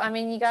cool. I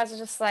mean, you guys are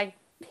just like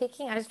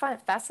picking. I just find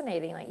it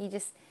fascinating. Like you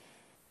just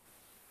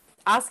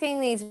asking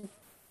these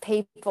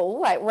people,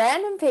 like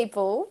random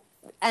people,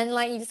 and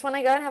like you just want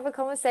to go and have a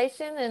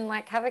conversation and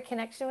like have a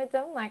connection with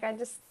them. Like I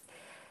just,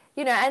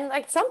 and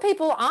like some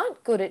people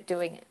aren't good at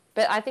doing it,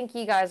 but I think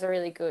you guys are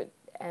really good.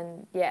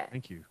 And yeah,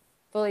 Thank you.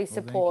 fully Well,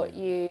 thank support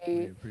you. We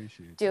you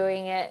appreciate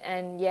doing it,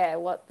 and yeah,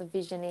 what the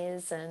vision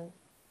is, and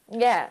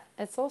yeah,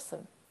 it's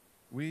awesome.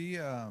 We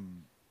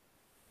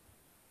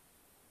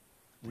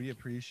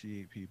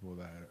appreciate people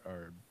that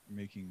are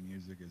making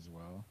music as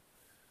well,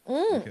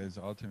 Mm. because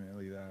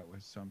ultimately that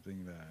was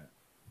something that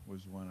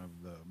was one of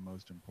the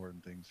most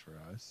important things for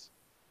us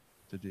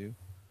to do.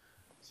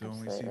 So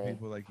when we see Absolutely.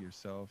 people like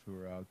yourself who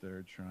are out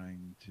there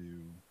trying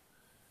to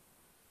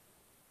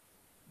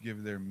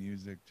give their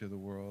music to the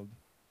world,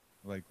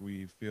 like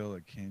we feel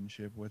a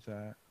kinship with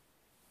that.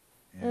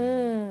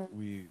 And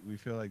we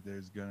feel like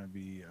there's gonna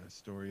be a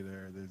story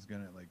there. There's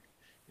gonna, like,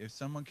 if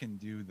someone can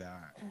do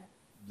that,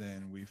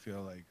 then we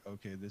feel like,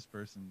 okay, this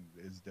person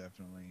is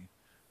definitely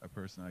a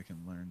person I can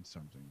learn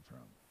something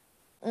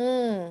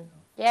from.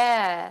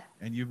 Yeah.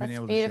 And you've been That's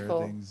able beautiful.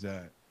 to share things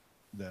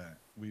that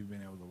we've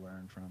been able to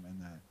learn from,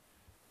 and that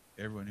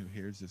everyone who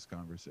hears this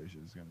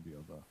conversation is going to be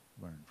able to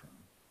learn from.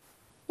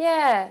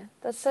 Yeah,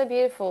 that's so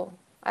beautiful.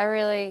 I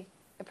really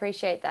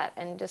appreciate that.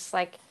 And just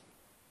like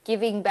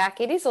giving back,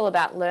 it is all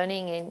about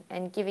learning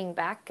and giving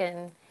back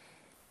and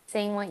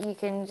seeing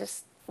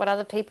what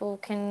other people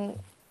can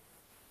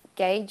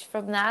gauge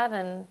from that.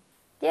 And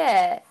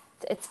yeah,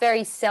 it's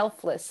very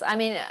selfless. I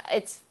mean,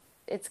 it's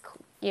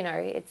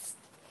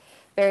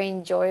very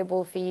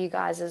enjoyable for you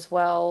guys as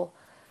well,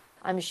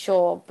 I'm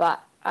sure.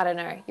 But I don't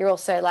know, you're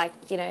also like,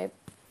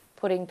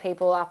 putting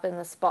people up in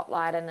the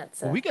spotlight, and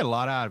it's Well, we get a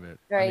lot out of it.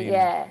 very,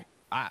 yeah.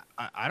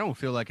 I don't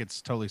feel like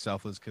it's totally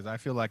selfless because I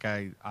feel like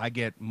I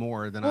get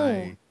more than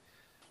I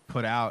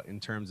put out in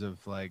terms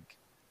of like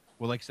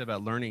you said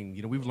about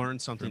learning. We've learned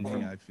something me,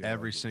 from I feel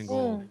every like it's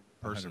single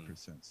person. 100%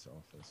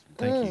 selfless.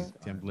 Thank you.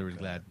 because I'm really I'm,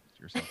 glad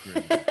you're so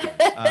great.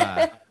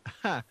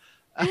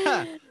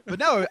 but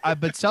no,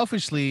 but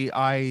selfishly,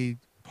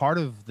 part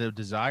of the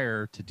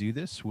desire to do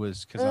this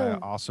was because I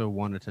also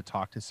wanted to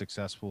talk to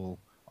successful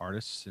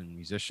artists and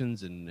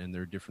musicians and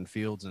their different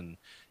fields and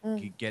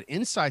get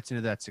insights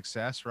into that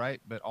success,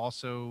 right? But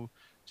also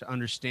to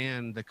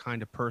understand the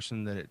kind of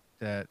person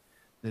that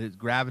it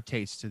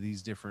gravitates to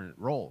these different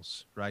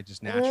roles, right?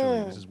 Just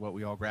naturally, this is what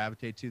we all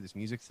gravitate to, this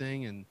music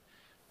thing. And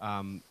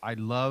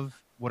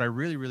what I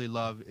really, really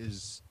love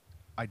is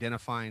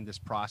identifying this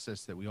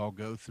process that we all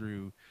go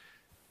through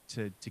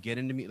to get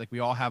into me. Like we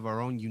all have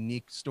our own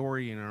unique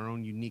story and our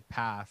own unique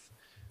path,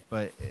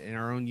 but in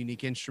our own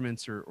unique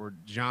instruments or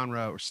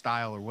genre or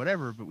style or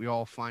whatever, but we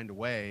all find a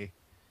way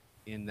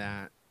in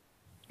that.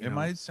 It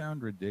might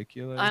sound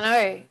ridiculous. I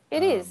know.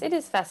 It is. It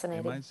is It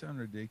fascinating. might sound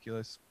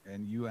ridiculous,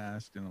 and you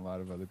asked, and a lot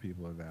of other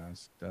people have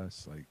asked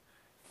us, like,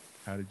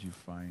 how did you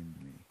find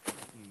me?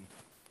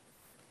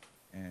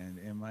 And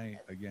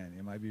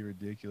it might be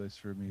ridiculous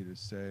for me to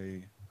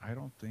say, I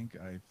don't think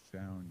I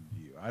found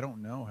you. I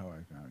don't know how I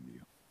found you.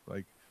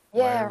 Like,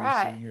 Yeah, why are we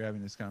right. sitting here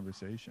having this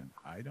conversation?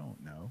 I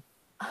don't know.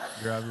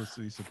 You're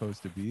obviously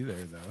supposed to be there,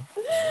 though.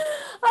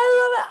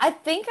 I love it. I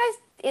think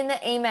in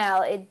the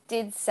email it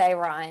did say,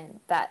 Ryan,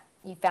 that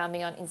you found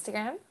me on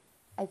Instagram.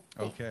 I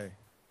think. Okay.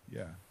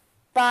 Yeah.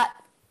 But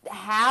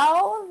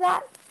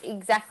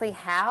exactly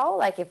how,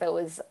 like if it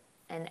was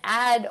an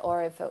ad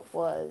or if it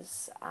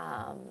was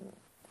a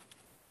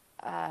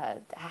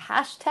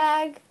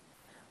hashtag,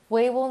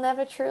 we will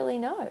never truly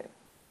know,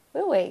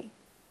 will we?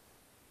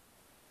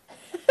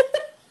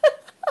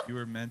 You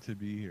were meant to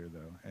be here,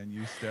 though, and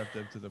you stepped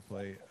up to the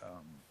plate.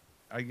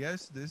 I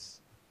guess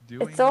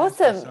doing It's this for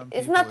awesome. some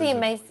Isn't that people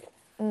the is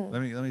amazing?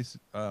 Let me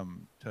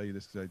tell you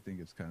this because I think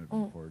it's kind of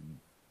important.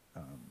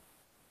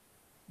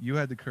 You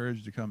had the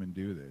courage to come and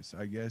do this.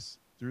 I guess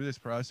through this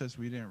process,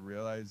 we didn't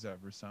realize that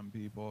for some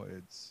people,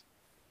 it's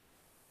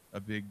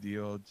a big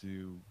deal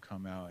to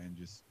come out and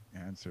just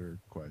answer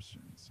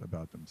questions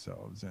about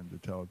themselves and to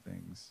tell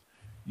things.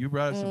 You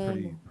brought us some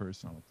pretty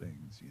personal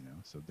things, you know,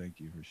 so thank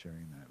you for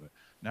sharing that. But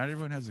not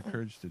everyone has the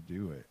courage to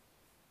do it.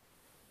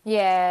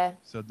 Yeah.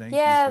 So thank you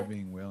for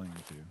being willing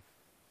to.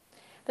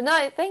 But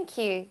no, thank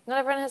you. Not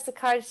everyone has the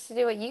courage to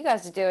do what you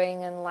guys are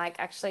doing and like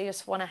actually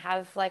just want to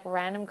have like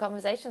random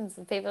conversations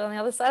with people on the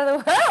other side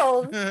of the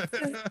world.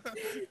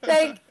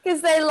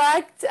 Because they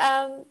liked,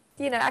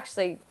 you know,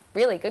 actually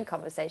really good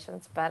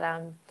conversations. But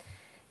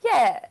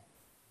yeah,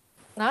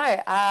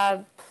 no,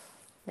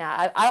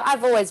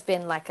 I've always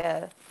been like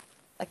a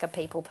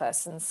people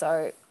person,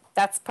 so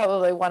that's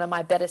probably one of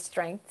my better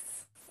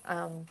strengths.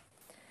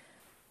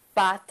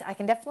 But I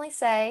can definitely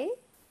say,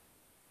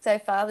 so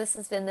far this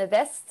has been the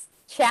best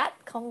chat,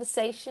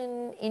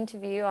 conversation,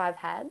 interview I've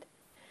had,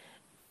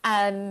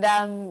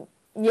 and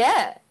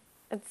yeah,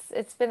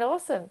 it's been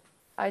awesome.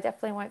 I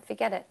definitely won't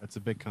forget it. That's a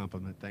big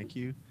compliment. Thank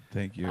you.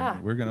 Thank you.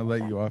 We're gonna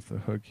let you off the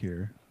hook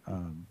here.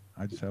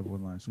 I just have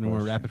one last No question.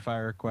 more rapid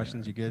fire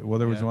questions. You good? Well,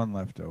 there was one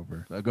left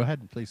over. Go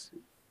ahead, please.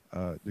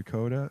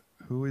 Dakota,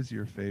 who is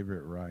your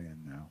favorite Ryan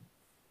now?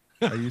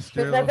 Are you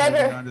still My holding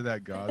favorite- on to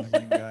that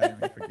Gosling guy?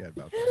 I forget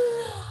about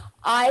that.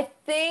 I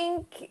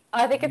think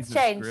it's Needs a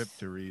changed. script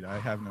to read. I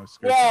have no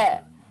script. Yeah.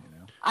 in front of me, you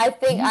know? I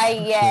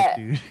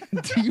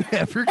think Do you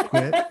ever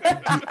quit?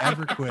 Do you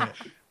ever quit?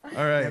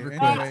 All right. Never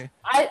quit. Anyway,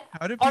 I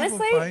how do people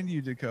honestly, find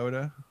you,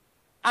 Dakota?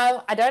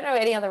 I don't know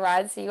any other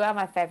Ryans, so you are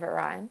my favorite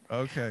Ryan.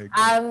 Okay.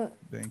 Good.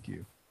 Thank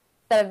you.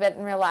 That I've met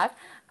in real life.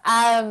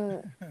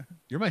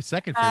 You're my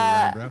second favorite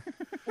Ryan, bro.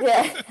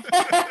 Yeah.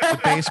 The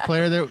bass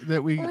player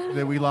that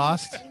we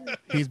lost.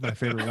 He's my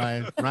favorite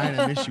Ryan. Ryan,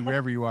 I miss you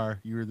wherever you are.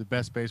 You were the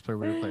best bass player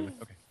we ever played with.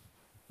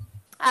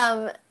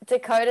 Okay.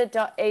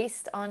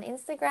 Dakota.East on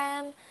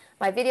Instagram.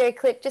 My video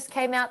clip just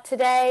came out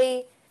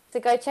today, so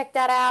go check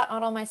that out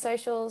on all my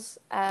socials.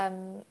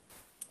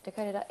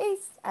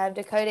 Dakota.East.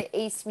 Dakota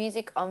East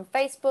Music on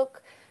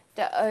Facebook.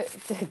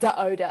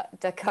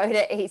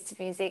 Dakota East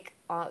Music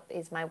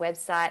is my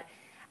website.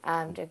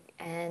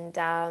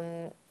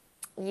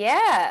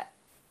 Yeah,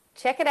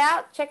 check it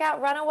out. Check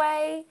out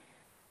Runaway.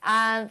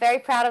 I'm very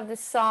proud of this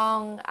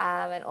song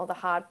and all the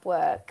hard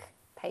work,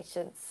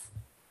 patience,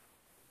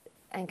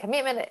 and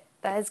commitment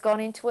that has gone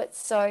into it.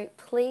 So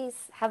please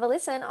have a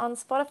listen on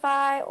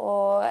Spotify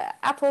or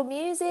Apple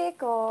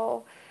Music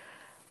or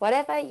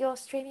whatever your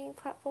streaming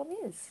platform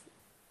is.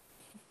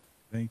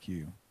 Thank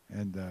you.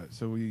 And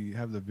so we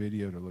have the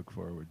video to look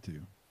forward to.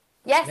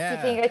 Yes, Yeah.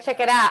 you can go check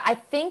it out. I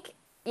think,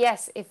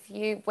 yes,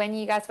 when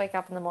you guys wake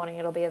up in the morning,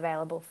 it'll be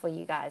available for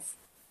you guys.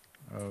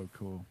 Oh,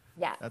 cool.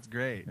 Yeah. That's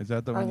great. Is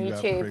that the On one you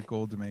got YouTube.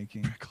 prickled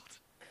making?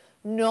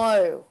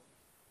 No,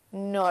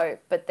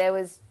 but there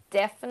was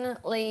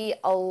definitely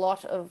a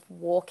lot of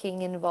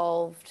walking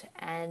involved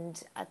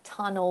and a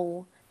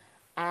tunnel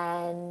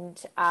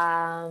and,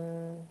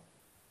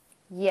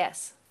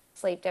 yes,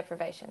 sleep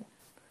deprivation.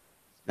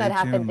 That Stay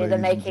happened tuned, in the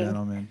ladies and making.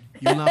 gentlemen.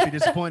 You will not be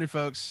disappointed,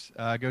 folks.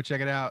 Go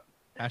check it out.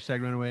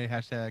 #Runaway.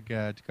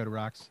 #Dakota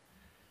Rocks.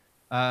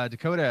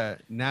 Dakota,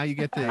 now you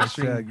get the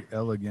extreme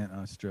Elegant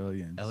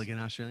Australians. elegant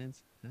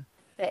Australians. Huh?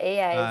 The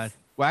EAs.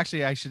 Well,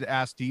 actually, I should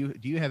ask: Do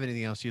you have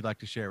anything else you'd like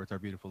to share with our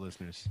beautiful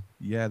listeners?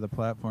 Yeah, the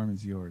platform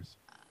is yours.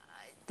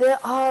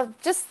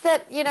 Just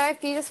that,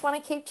 if you just want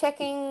to keep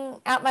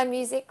checking out my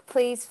music,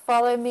 please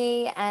follow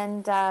me.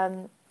 And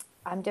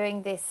I'm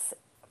doing this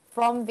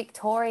From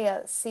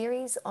Victoria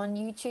series on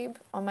YouTube,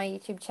 on my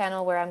YouTube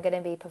channel, where I'm going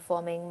to be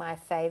performing my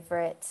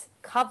favorite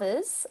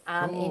covers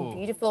in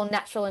beautiful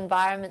natural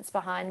environments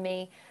behind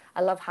me.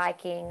 I love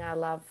hiking. I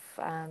love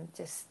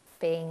just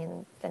being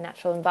in the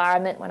natural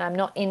environment when I'm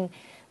not in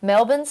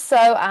Melbourne. So,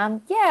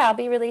 I'll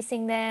be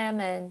releasing them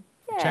and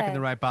Checking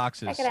the right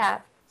boxes. check it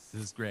out.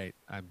 This is great.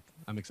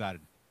 I'm excited.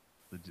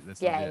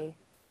 That's Yay. legit.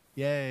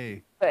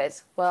 Yay. Good.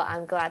 Well,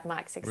 I'm glad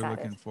Mike's We're excited.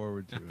 looking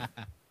forward to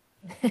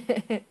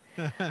it.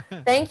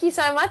 Thank you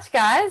so much,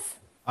 guys.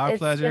 Our It's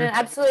pleasure. been an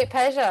absolute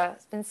pleasure.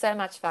 It's been so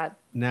much fun.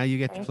 Now you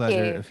get the Thank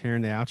pleasure you. of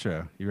hearing the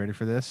outro. You ready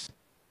for this?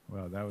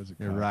 Wow, that was a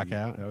Gonna rock cocky-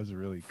 out? That was a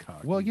really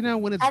cocky. Well, you know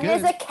when it's And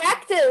good. there's a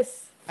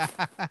cactus. There's a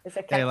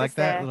cactus Hey, like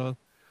that there. little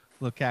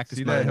cactus.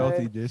 See moment. that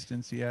healthy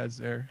distance he has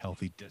there?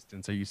 Healthy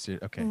distance. Are you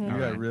serious? Okay. Mhm. You all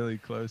got right. really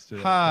close to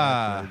that.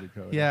 Ha. pathway,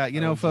 Dakota. Yeah,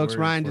 I was folks,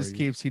 worried Ryan for just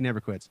you. he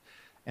never quits.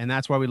 And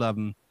that's why we love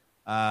him.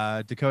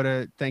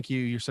 Dakota, thank you.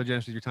 You're so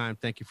generous with your time.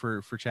 Thank you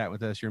for chatting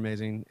with us. You're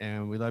amazing.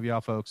 And we love you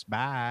all, folks.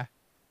 Bye.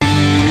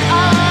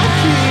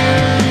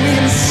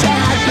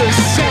 Inside the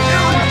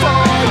sound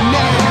for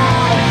now.